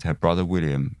Tasmania with her brother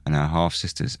William and her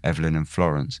half-sisters Evelyn and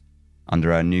Florence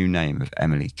under her new name of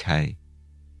Emily Kay.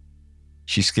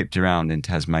 She skipped around in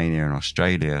Tasmania and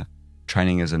Australia,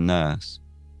 training as a nurse,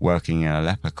 working in a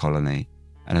leper colony,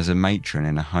 and as a matron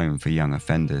in a home for young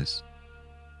offenders.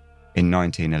 In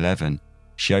 1911,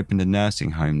 she opened a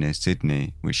nursing home near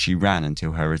Sydney, which she ran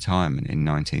until her retirement in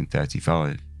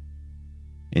 1935.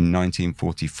 In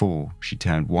 1944, she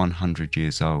turned 100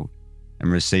 years old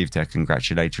and received her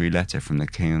congratulatory letter from the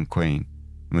King and Queen,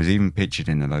 and was even pictured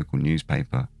in the local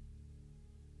newspaper.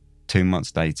 2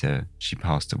 months later, she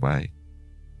passed away.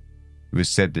 It was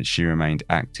said that she remained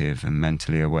active and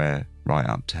mentally aware right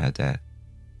up to her death.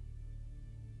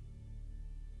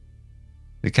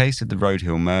 The case of the Road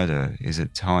Hill murder is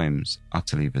at times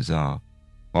utterly bizarre,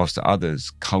 whilst at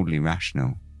others coldly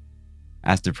rational.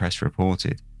 As the press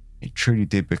reported, it truly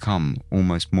did become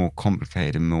almost more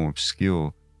complicated and more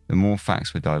obscure the more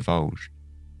facts were divulged.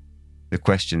 The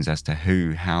questions as to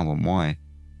who, how and why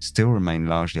still remain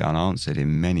largely unanswered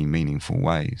in many meaningful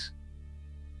ways.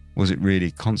 Was it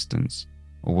really Constance,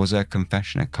 or was her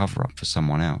confession a cover-up for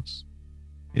someone else?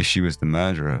 If she was the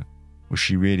murderer, was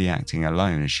she really acting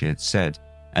alone as she had said,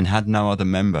 and had no other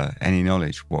member any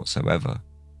knowledge whatsoever?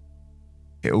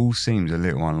 It all seems a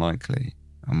little unlikely,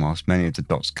 and whilst many of the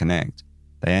dots connect,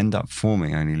 they end up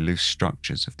forming only loose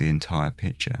structures of the entire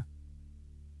picture.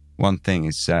 One thing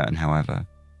is certain, however,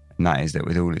 and that is that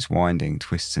with all its winding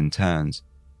twists and turns,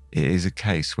 it is a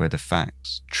case where the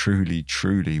facts truly,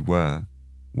 truly were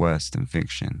worse than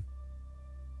fiction.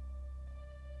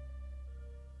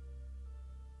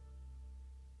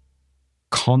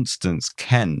 Constance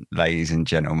Kent, ladies and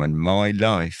gentlemen, my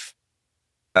life.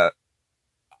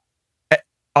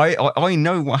 I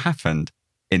know what happened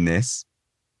in this.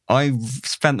 I've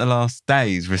spent the last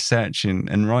days researching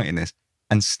and writing this,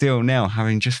 and still now,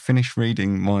 having just finished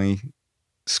reading my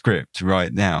script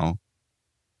right now,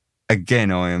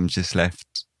 again, I am just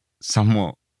left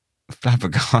somewhat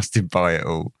flabbergasted by it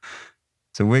all.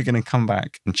 So we're going to come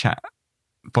back and chat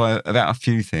about a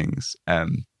few things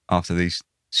after these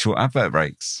short advert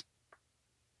breaks.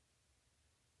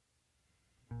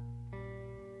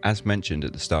 As mentioned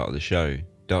at the start of the show,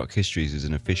 Dark Histories is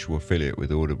an official affiliate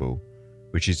with Audible,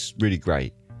 which is really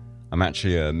great. I'm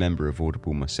actually a member of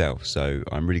Audible myself, so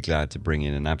I'm really glad to bring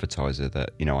in an advertiser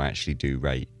that, I actually do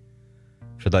rate.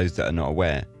 For those that are not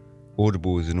aware,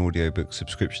 Audible is an audiobook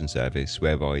subscription service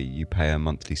whereby you pay a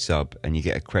monthly sub and you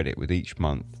get a credit with each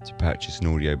month to purchase an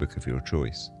audiobook of your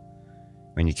choice.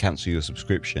 When you cancel your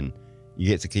subscription, you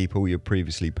get to keep all your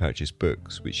previously purchased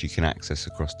books, which you can access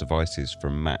across devices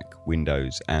from Mac,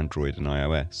 Windows, Android and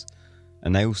iOS,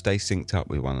 and they all stay synced up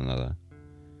with one another.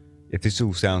 If this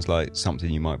all sounds like something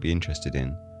you might be interested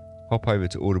in, hop over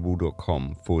to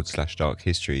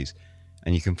audible.com/darkhistories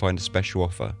and you can find a special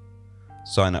offer.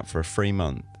 Sign up for a free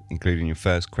month, including your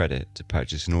first credit, to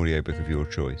purchase an audiobook of your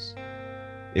choice.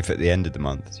 If at the end of the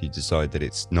month you decide that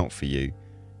it's not for you,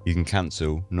 you can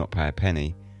cancel, not pay a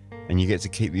penny, and you get to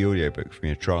keep the audiobook from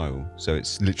your trial, so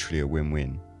it's literally a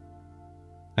win-win.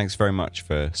 Thanks very much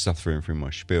for suffering through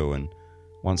my spiel, and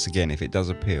once again, if it does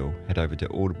appeal, head over to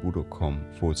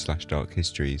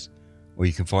audible.com/darkhistories, or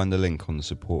you can find the link on the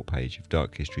support page of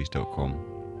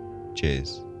darkhistories.com.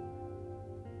 Cheers.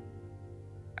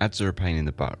 Ads are a pain in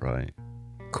the butt, right?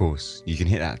 Of course, you can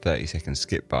hit that 30-second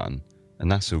skip button,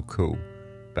 and that's all cool,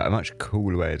 but a much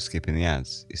cooler way of skipping the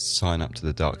ads is to sign up to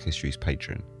the Dark Histories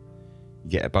Patreon.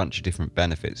 You get a bunch of different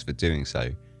benefits for doing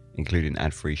so, including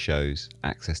ad-free shows,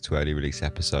 access to early release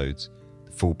episodes,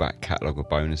 the full back catalogue of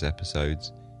bonus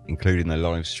episodes, including the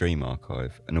live stream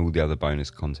archive and all the other bonus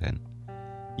content.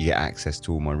 You get access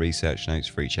to all my research notes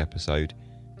for each episode,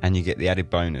 and you get the added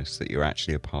bonus that you're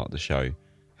actually a part of the show,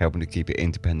 helping to keep it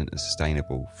independent and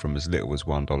sustainable from as little as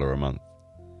 $1 a month.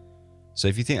 So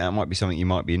if you think that might be something you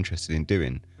might be interested in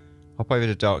doing, hop over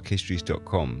to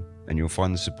darkhistories.com and you'll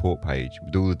find the support page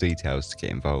with all the details to get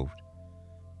involved.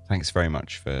 Thanks very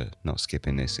much for not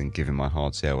skipping this and giving my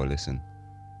hard sell a listen.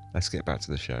 Let's get back to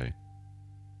the show.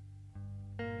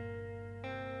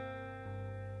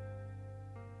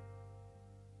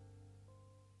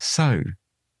 So,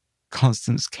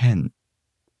 Constance Kent,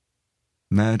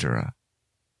 murderer.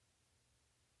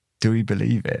 Do we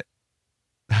believe it?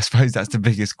 I suppose that's the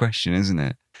biggest question, isn't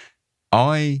it?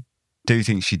 I do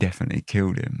think she definitely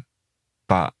killed him,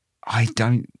 but I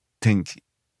don't think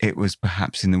it was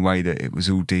perhaps in the way that it was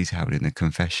all detailed in the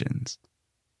confessions.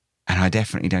 And I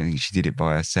definitely don't think she did it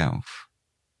by herself.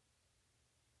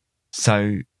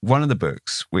 So one of the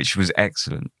books, which was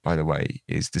excellent, by the way,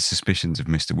 is The Suspicions of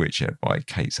Mr. Witcher by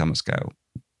Kate Summerscale.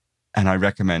 And I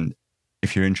recommend,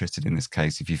 if you're interested in this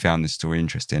case, if you found this story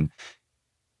interesting,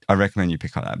 I recommend you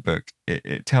pick up that book.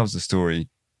 It tells the story,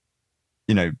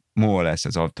 more or less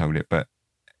as I've told it, but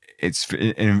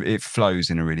it flows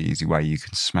in a really easy way. You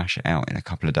can smash it out in a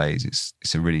couple of days.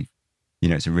 It's a really,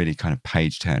 it's a really kind of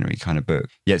page-turnery kind of book.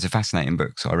 Yeah, it's a fascinating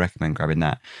book, so I recommend grabbing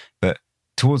that. But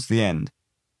towards the end,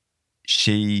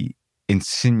 she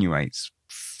insinuates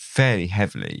fairly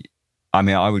heavily. I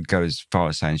mean, I would go as far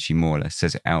as saying she more or less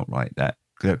says it outright that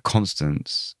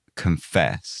Constance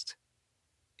confessed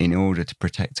in order to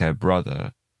protect her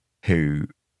brother, who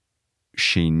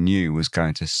she knew was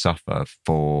going to suffer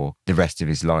for the rest of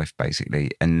his life, basically,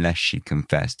 unless she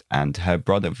confessed. And her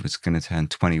brother was going to turn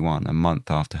 21 a month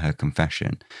after her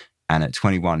confession. And at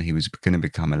 21, he was going to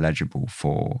become eligible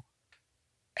for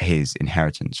his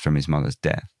inheritance from his mother's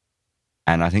death.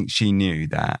 And I think she knew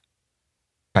that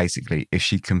basically if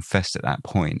she confessed at that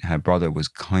point, her brother was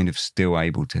kind of still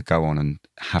able to go on and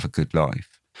have a good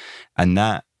life. And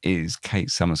that is Kate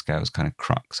Summerscale's kind of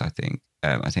crux, I think.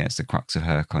 I think that's the crux of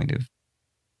her kind of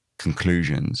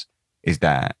conclusions, is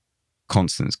that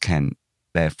Constance Kent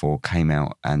therefore came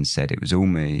out and said it was all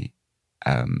me,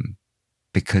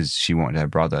 because she wanted her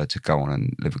brother to go on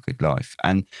and live a good life.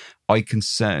 And I can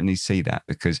certainly see that,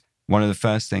 because one of the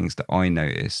first things that I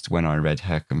noticed when I read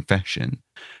her confession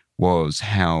was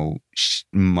how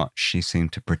much she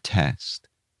seemed to protest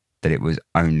that it was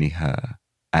only her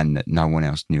and that no one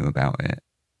else knew about it.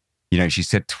 You know, she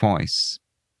said twice,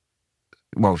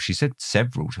 well, she said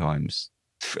several times,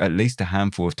 at least a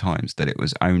handful of times, that it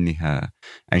was only her.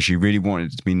 And she really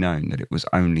wanted it to be known that it was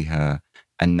only her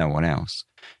and no one else.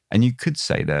 And you could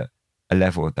say that a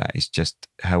level of that is just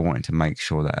her wanting to make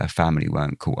sure that her family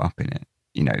weren't caught up in it.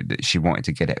 You know, that she wanted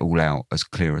to get it all out as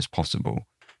clear as possible.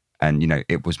 And, you know,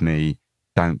 it was me,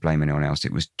 don't blame anyone else,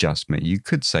 it was just me. You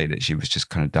could say that she was just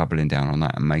kind of doubling down on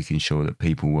that and making sure that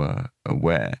people were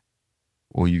aware.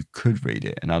 Or you could read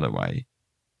it another way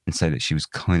and say that she was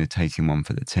kind of taking one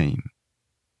for the team.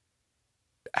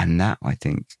 And that, I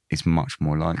think, is much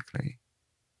more likely.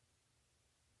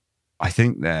 I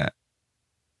think that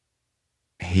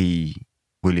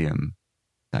William,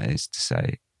 that is to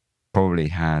say, probably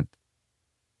had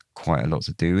quite a lot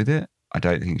to do with it. I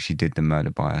don't think she did the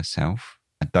murder by herself.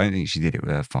 I don't think she did it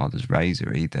with her father's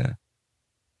razor either.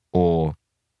 Or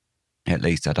at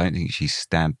least I don't think she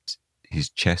stabbed his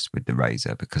chest with the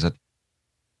razor, because,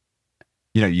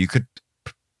 you could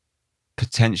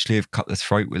potentially have cut the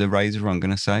throat with a razor, I'm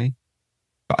going to say.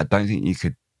 But I don't think you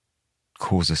could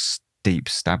cause a deep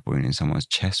stab wound in someone's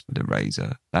chest with a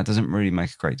razor. That doesn't really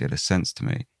make a great deal of sense to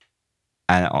me.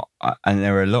 And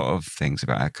there are a lot of things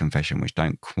about her confession which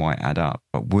don't quite add up,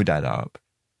 but would add up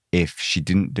if she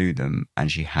didn't do them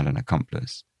and she had an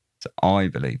accomplice. So I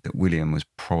believe that William was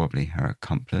probably her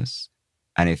accomplice.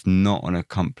 And if not an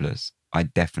accomplice, I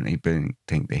definitely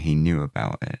think that he knew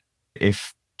about it.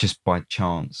 If just by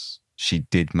chance she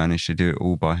did manage to do it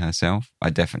all by herself, I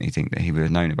definitely think that he would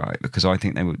have known about it, because I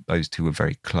think those two were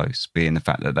very close, being the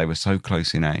fact that they were so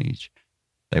close in age.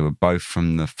 They were both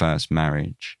from the first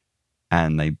marriage,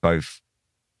 and they both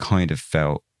kind of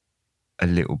felt a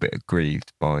little bit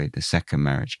aggrieved by the second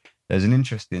marriage. There's an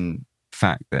interesting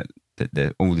fact that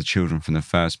all the children from the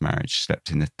first marriage slept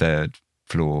in the third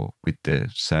floor with the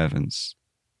servants,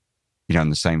 on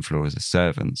the same floor as the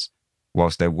servants,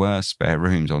 whilst there were spare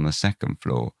rooms on the second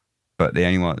floor. But the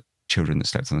only children that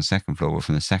slept on the second floor were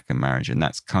from the second marriage. And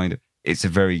that's it's a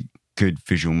very good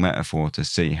visual metaphor to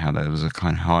see how there was a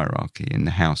kind of hierarchy in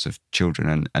the house of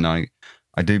children. And I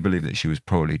do believe that she was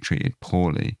probably treated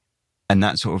poorly. And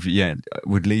that sort of,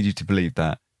 would lead you to believe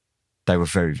that they were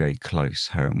very, very close,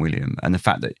 her and William. And the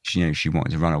fact that, she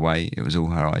wanted to run away, it was all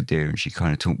her idea, and she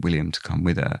kind of taught William to come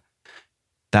with her.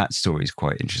 That story is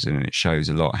quite interesting, and it shows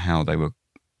a lot how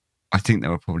I think they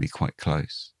were probably quite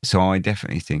close. So I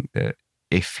definitely think that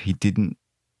if he didn't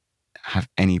have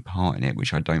any part in it,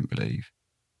 which I don't believe,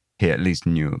 he at least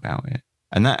knew about it.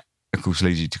 And that, of course,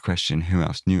 leads you to question who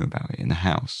else knew about it in the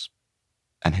house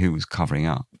and who was covering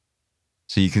up.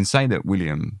 So you can say that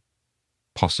William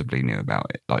possibly knew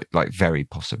about it, like very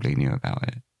possibly knew about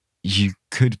it. You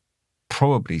could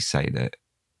probably say that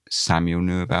Samuel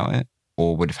knew about it,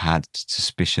 or would have had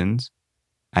suspicions.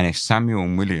 And if Samuel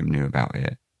and William knew about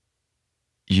it,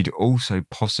 you'd also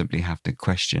possibly have to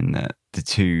question that the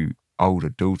two older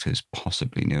daughters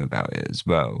possibly knew about it as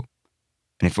well.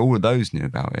 And if all of those knew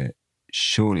about it,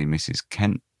 surely Mrs.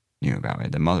 Kent knew about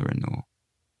it, the mother-in-law.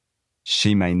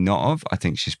 She may not have. I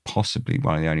think she's possibly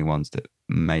one of the only ones that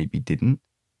maybe didn't.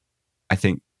 I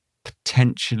think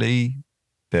potentially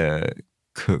the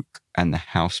cook and the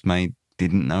housemaid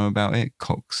didn't know about it,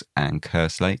 Cox and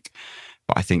Kerslake.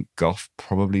 But I think Gough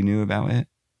probably knew about it.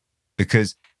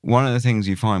 Because one of the things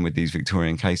you find with these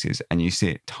Victorian cases, and you see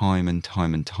it time and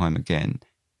time and time again,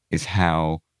 is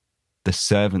how the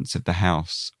servants of the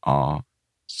house are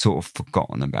sort of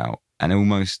forgotten about, and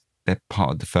almost they're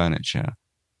part of the furniture.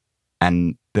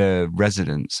 And the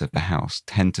residents of the house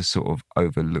tend to sort of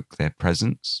overlook their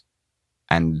presence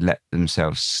and let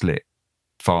themselves slip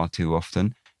far too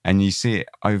often. And you see it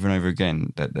over and over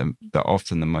again that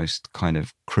often the most kind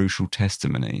of crucial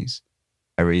testimonies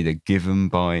are either given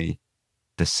by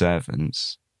the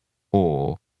servants,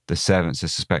 or the servants are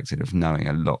suspected of knowing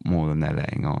a lot more than they're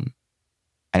letting on.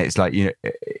 And it's like,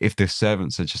 if the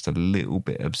servants are just a little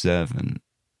bit observant,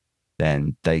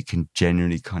 then they can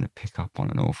generally kind of pick up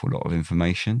on an awful lot of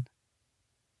information.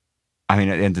 I mean,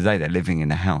 at the end of the day, they're living in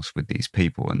the house with these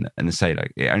people, and they say,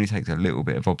 like, it only takes a little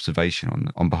bit of observation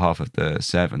on behalf of the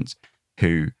servants,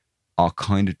 who are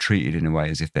kind of treated in a way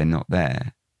as if they're not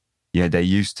there. Yeah, they're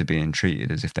used to being treated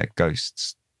as if they're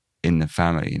ghosts in the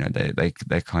family.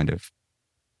 They're kind of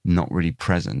not really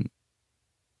present,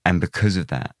 and because of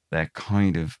that, they're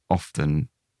kind of often,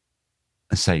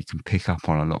 I say, can pick up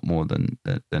on a lot more than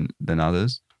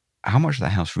others. How much the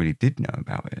house really did know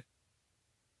about it.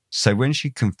 So when she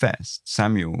confessed,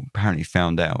 Samuel apparently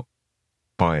found out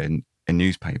by a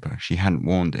newspaper. She hadn't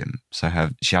warned him.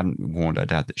 She hadn't warned her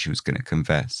dad that she was going to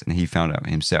confess. And he found out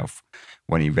himself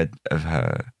when he read of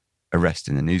her arrest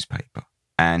in the newspaper.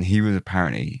 And he was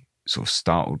apparently sort of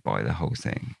startled by the whole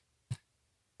thing.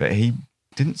 But he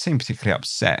didn't seem particularly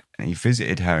upset. And he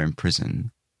visited her in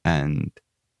prison, and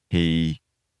he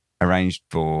arranged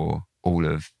for all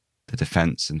of the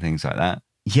defense and things like that.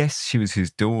 Yes, she was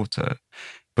his daughter,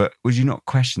 but would you not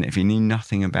question it if he knew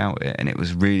nothing about it and it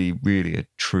was really, really a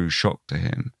true shock to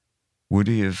him? Would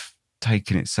he have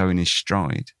taken it so in his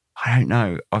stride? I don't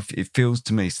know. It feels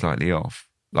to me slightly off.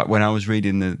 Like when I was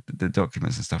reading the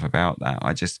documents and stuff about that,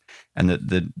 and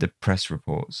the press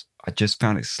reports, I just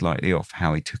found it slightly off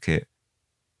how he took it.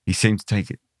 He seemed to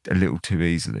take it a little too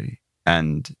easily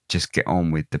and just get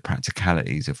on with the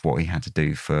practicalities of what he had to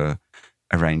do for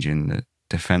arranging the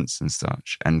defense and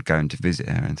such, and going to visit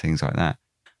her and things like that.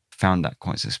 Found that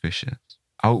quite suspicious.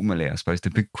 Ultimately, I suppose the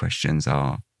big questions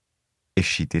are if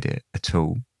she did it at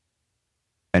all.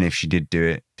 And if she did do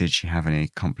it, did she have any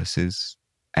accomplices?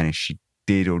 And if she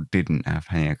did or didn't have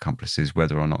any accomplices,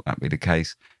 whether or not that be the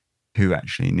case, who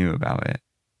actually knew about it?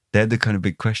 They're the kind of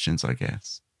big questions, I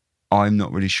guess. I'm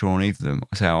not really sure on either of them.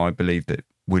 I believe that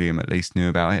William at least knew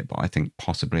about it, but I think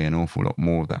possibly an awful lot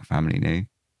more of that family knew.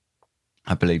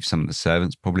 I believe some of the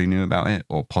servants probably knew about it,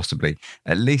 or possibly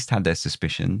at least had their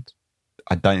suspicions.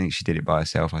 I don't think she did it by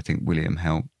herself. I think William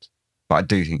helped, but I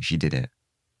do think she did it.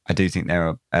 I do think there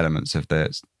are elements of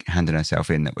the handing herself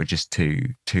in that were just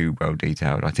too well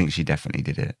detailed. I think she definitely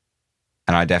did it.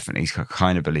 And I definitely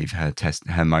kind of believe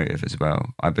her motive as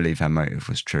well. I believe her motive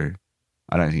was true.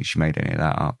 I don't think she made any of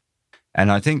that up.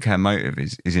 And I think her motive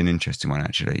is an interesting one,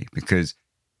 actually, because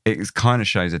it kind of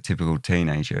shows a typical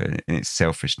teenager in its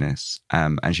selfishness.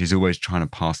 And she's always trying to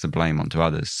pass the blame onto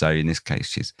others. So in this case,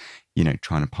 she's,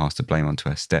 trying to pass the blame onto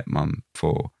her stepmom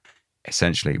for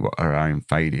essentially what her own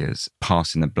failures,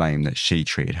 passing the blame that she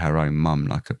treated her own mum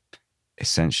like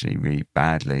essentially really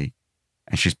badly.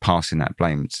 And she's passing that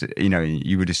blame. So,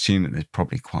 you would assume that there's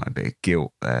probably quite a bit of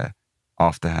guilt there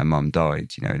after her mum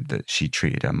died, that she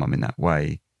treated her mum in that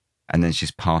way. And then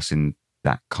she's passing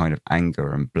that kind of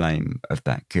anger and blame of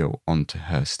that guilt onto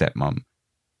her stepmom.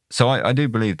 So I do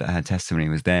believe that her testimony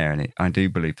was there, and I do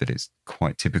believe that it's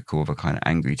quite typical of a kind of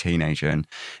angry teenager. And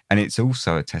it's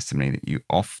also a testimony that you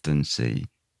often see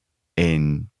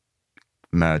in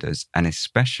murders, and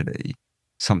especially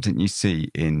something you see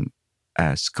in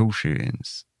school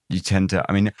shootings. You tend to,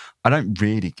 I don't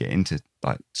really get into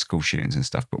like school shootings and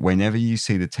stuff, but whenever you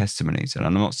see the testimonies, and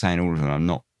I'm not saying all of them, I'm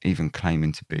not even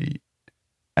claiming to be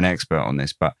an expert on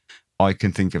this, but I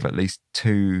can think of at least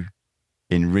two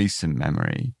in recent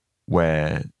memory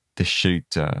where the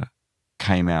shooter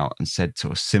came out and said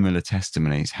sort of similar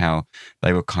testimonies, how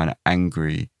they were kind of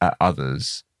angry at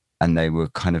others and they were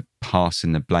kind of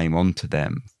passing the blame onto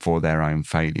them for their own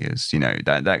failures.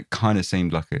 That kind of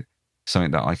seemed like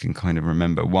something that I can kind of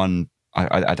remember. One,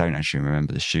 I don't actually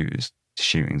remember the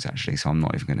shootings actually, so I'm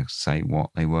not even going to say what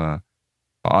they were.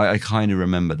 But I kind of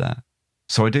remember that.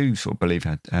 So I do sort of believe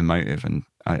her motive, and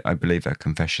I believe her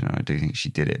confession, and I do think she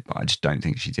did it, but I just don't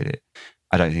think she did it.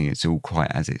 I don't think it's all quite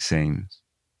as it seems.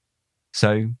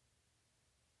 So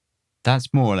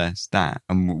that's more or less that.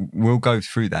 And we'll go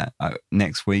through that.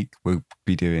 Next week, we'll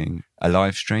be doing a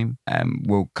live stream, and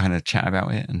we'll kind of chat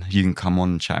about it, and you can come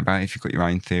on and chat about it. If you've got your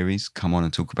own theories, come on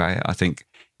and talk about it. I think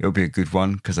it'll be a good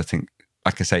one, because I think,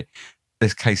 like I say,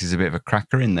 this case is a bit of a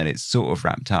cracker in that it's sort of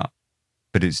wrapped up,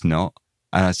 but it's not.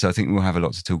 So I think we'll have a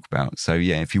lot to talk about. So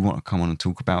yeah, if you want to come on and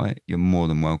talk about it, you're more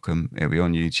than welcome. It'll be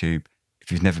on YouTube.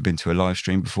 If you've never been to a live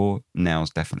stream before, now's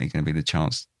definitely going to be the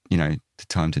chance, the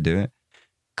time to do it.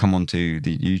 Come on to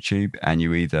the YouTube, and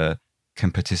you either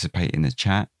can participate in the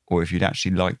chat, or if you'd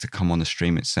actually like to come on the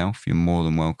stream itself, you're more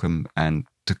than welcome and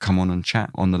to come on and chat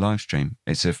on the live stream.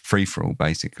 It's a free-for-all,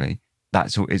 basically.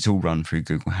 That's all. It's all run through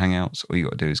Google Hangouts. All you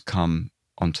got to do is come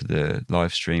onto the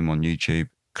live stream on YouTube,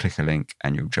 click a link,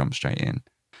 and you'll jump straight in. And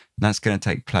that's going to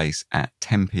take place at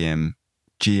 10 p.m.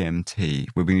 GMT.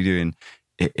 We'll be doing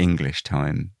it English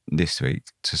time this week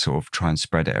to sort of try and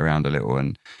spread it around a little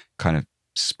and kind of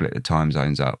split the time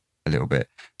zones up a little bit.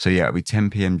 So yeah, it'll be 10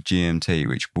 p.m. GMT,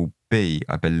 which will be,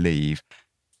 I believe,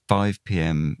 5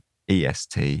 p.m.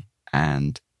 EST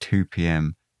and 2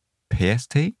 p.m.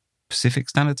 PST, Pacific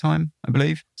Standard Time, I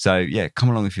believe. So yeah, come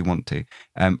along if you want to.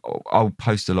 I'll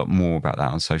post a lot more about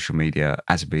that on social media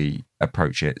as we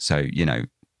approach it. So, you know,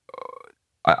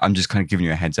 I'm just kind of giving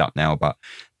you a heads up now, but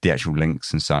the actual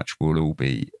links and such will all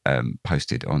be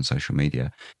posted on social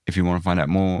media. If you want to find out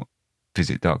more,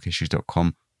 visit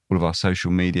darkhistories.com. All of our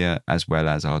social media, as well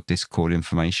as our Discord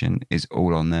information, is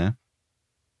all on there,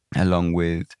 along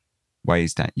with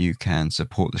ways that you can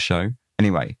support the show.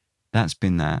 Anyway, that's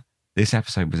been that. This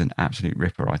episode was an absolute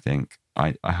ripper, I think.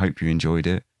 I hope you enjoyed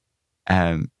it.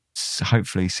 So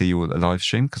hopefully see you all at the live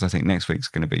stream, because I think next week's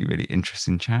going to be a really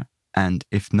interesting chat. And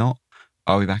if not,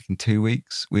 I'll be back in 2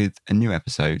 weeks with a new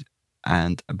episode.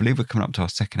 And I believe we're coming up to our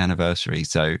 2nd anniversary.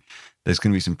 So there's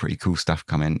going to be some pretty cool stuff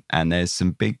coming. And there's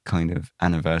some big kind of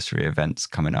anniversary events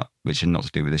coming up, which are not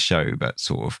to do with the show, but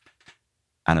sort of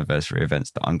anniversary events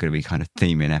that I'm going to be kind of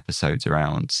theming episodes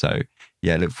around. So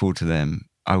yeah, look forward to them.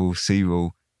 I will see you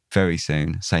all very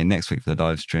soon. Say next week for the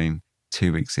live stream,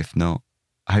 2 weeks if not.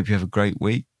 I hope you have a great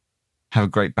week. Have a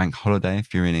great bank holiday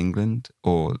if you're in England,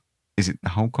 or is it the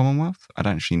whole Commonwealth? I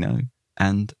don't actually know.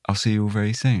 And I'll see you all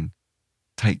very soon.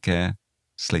 Take care.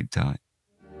 Sleep tight.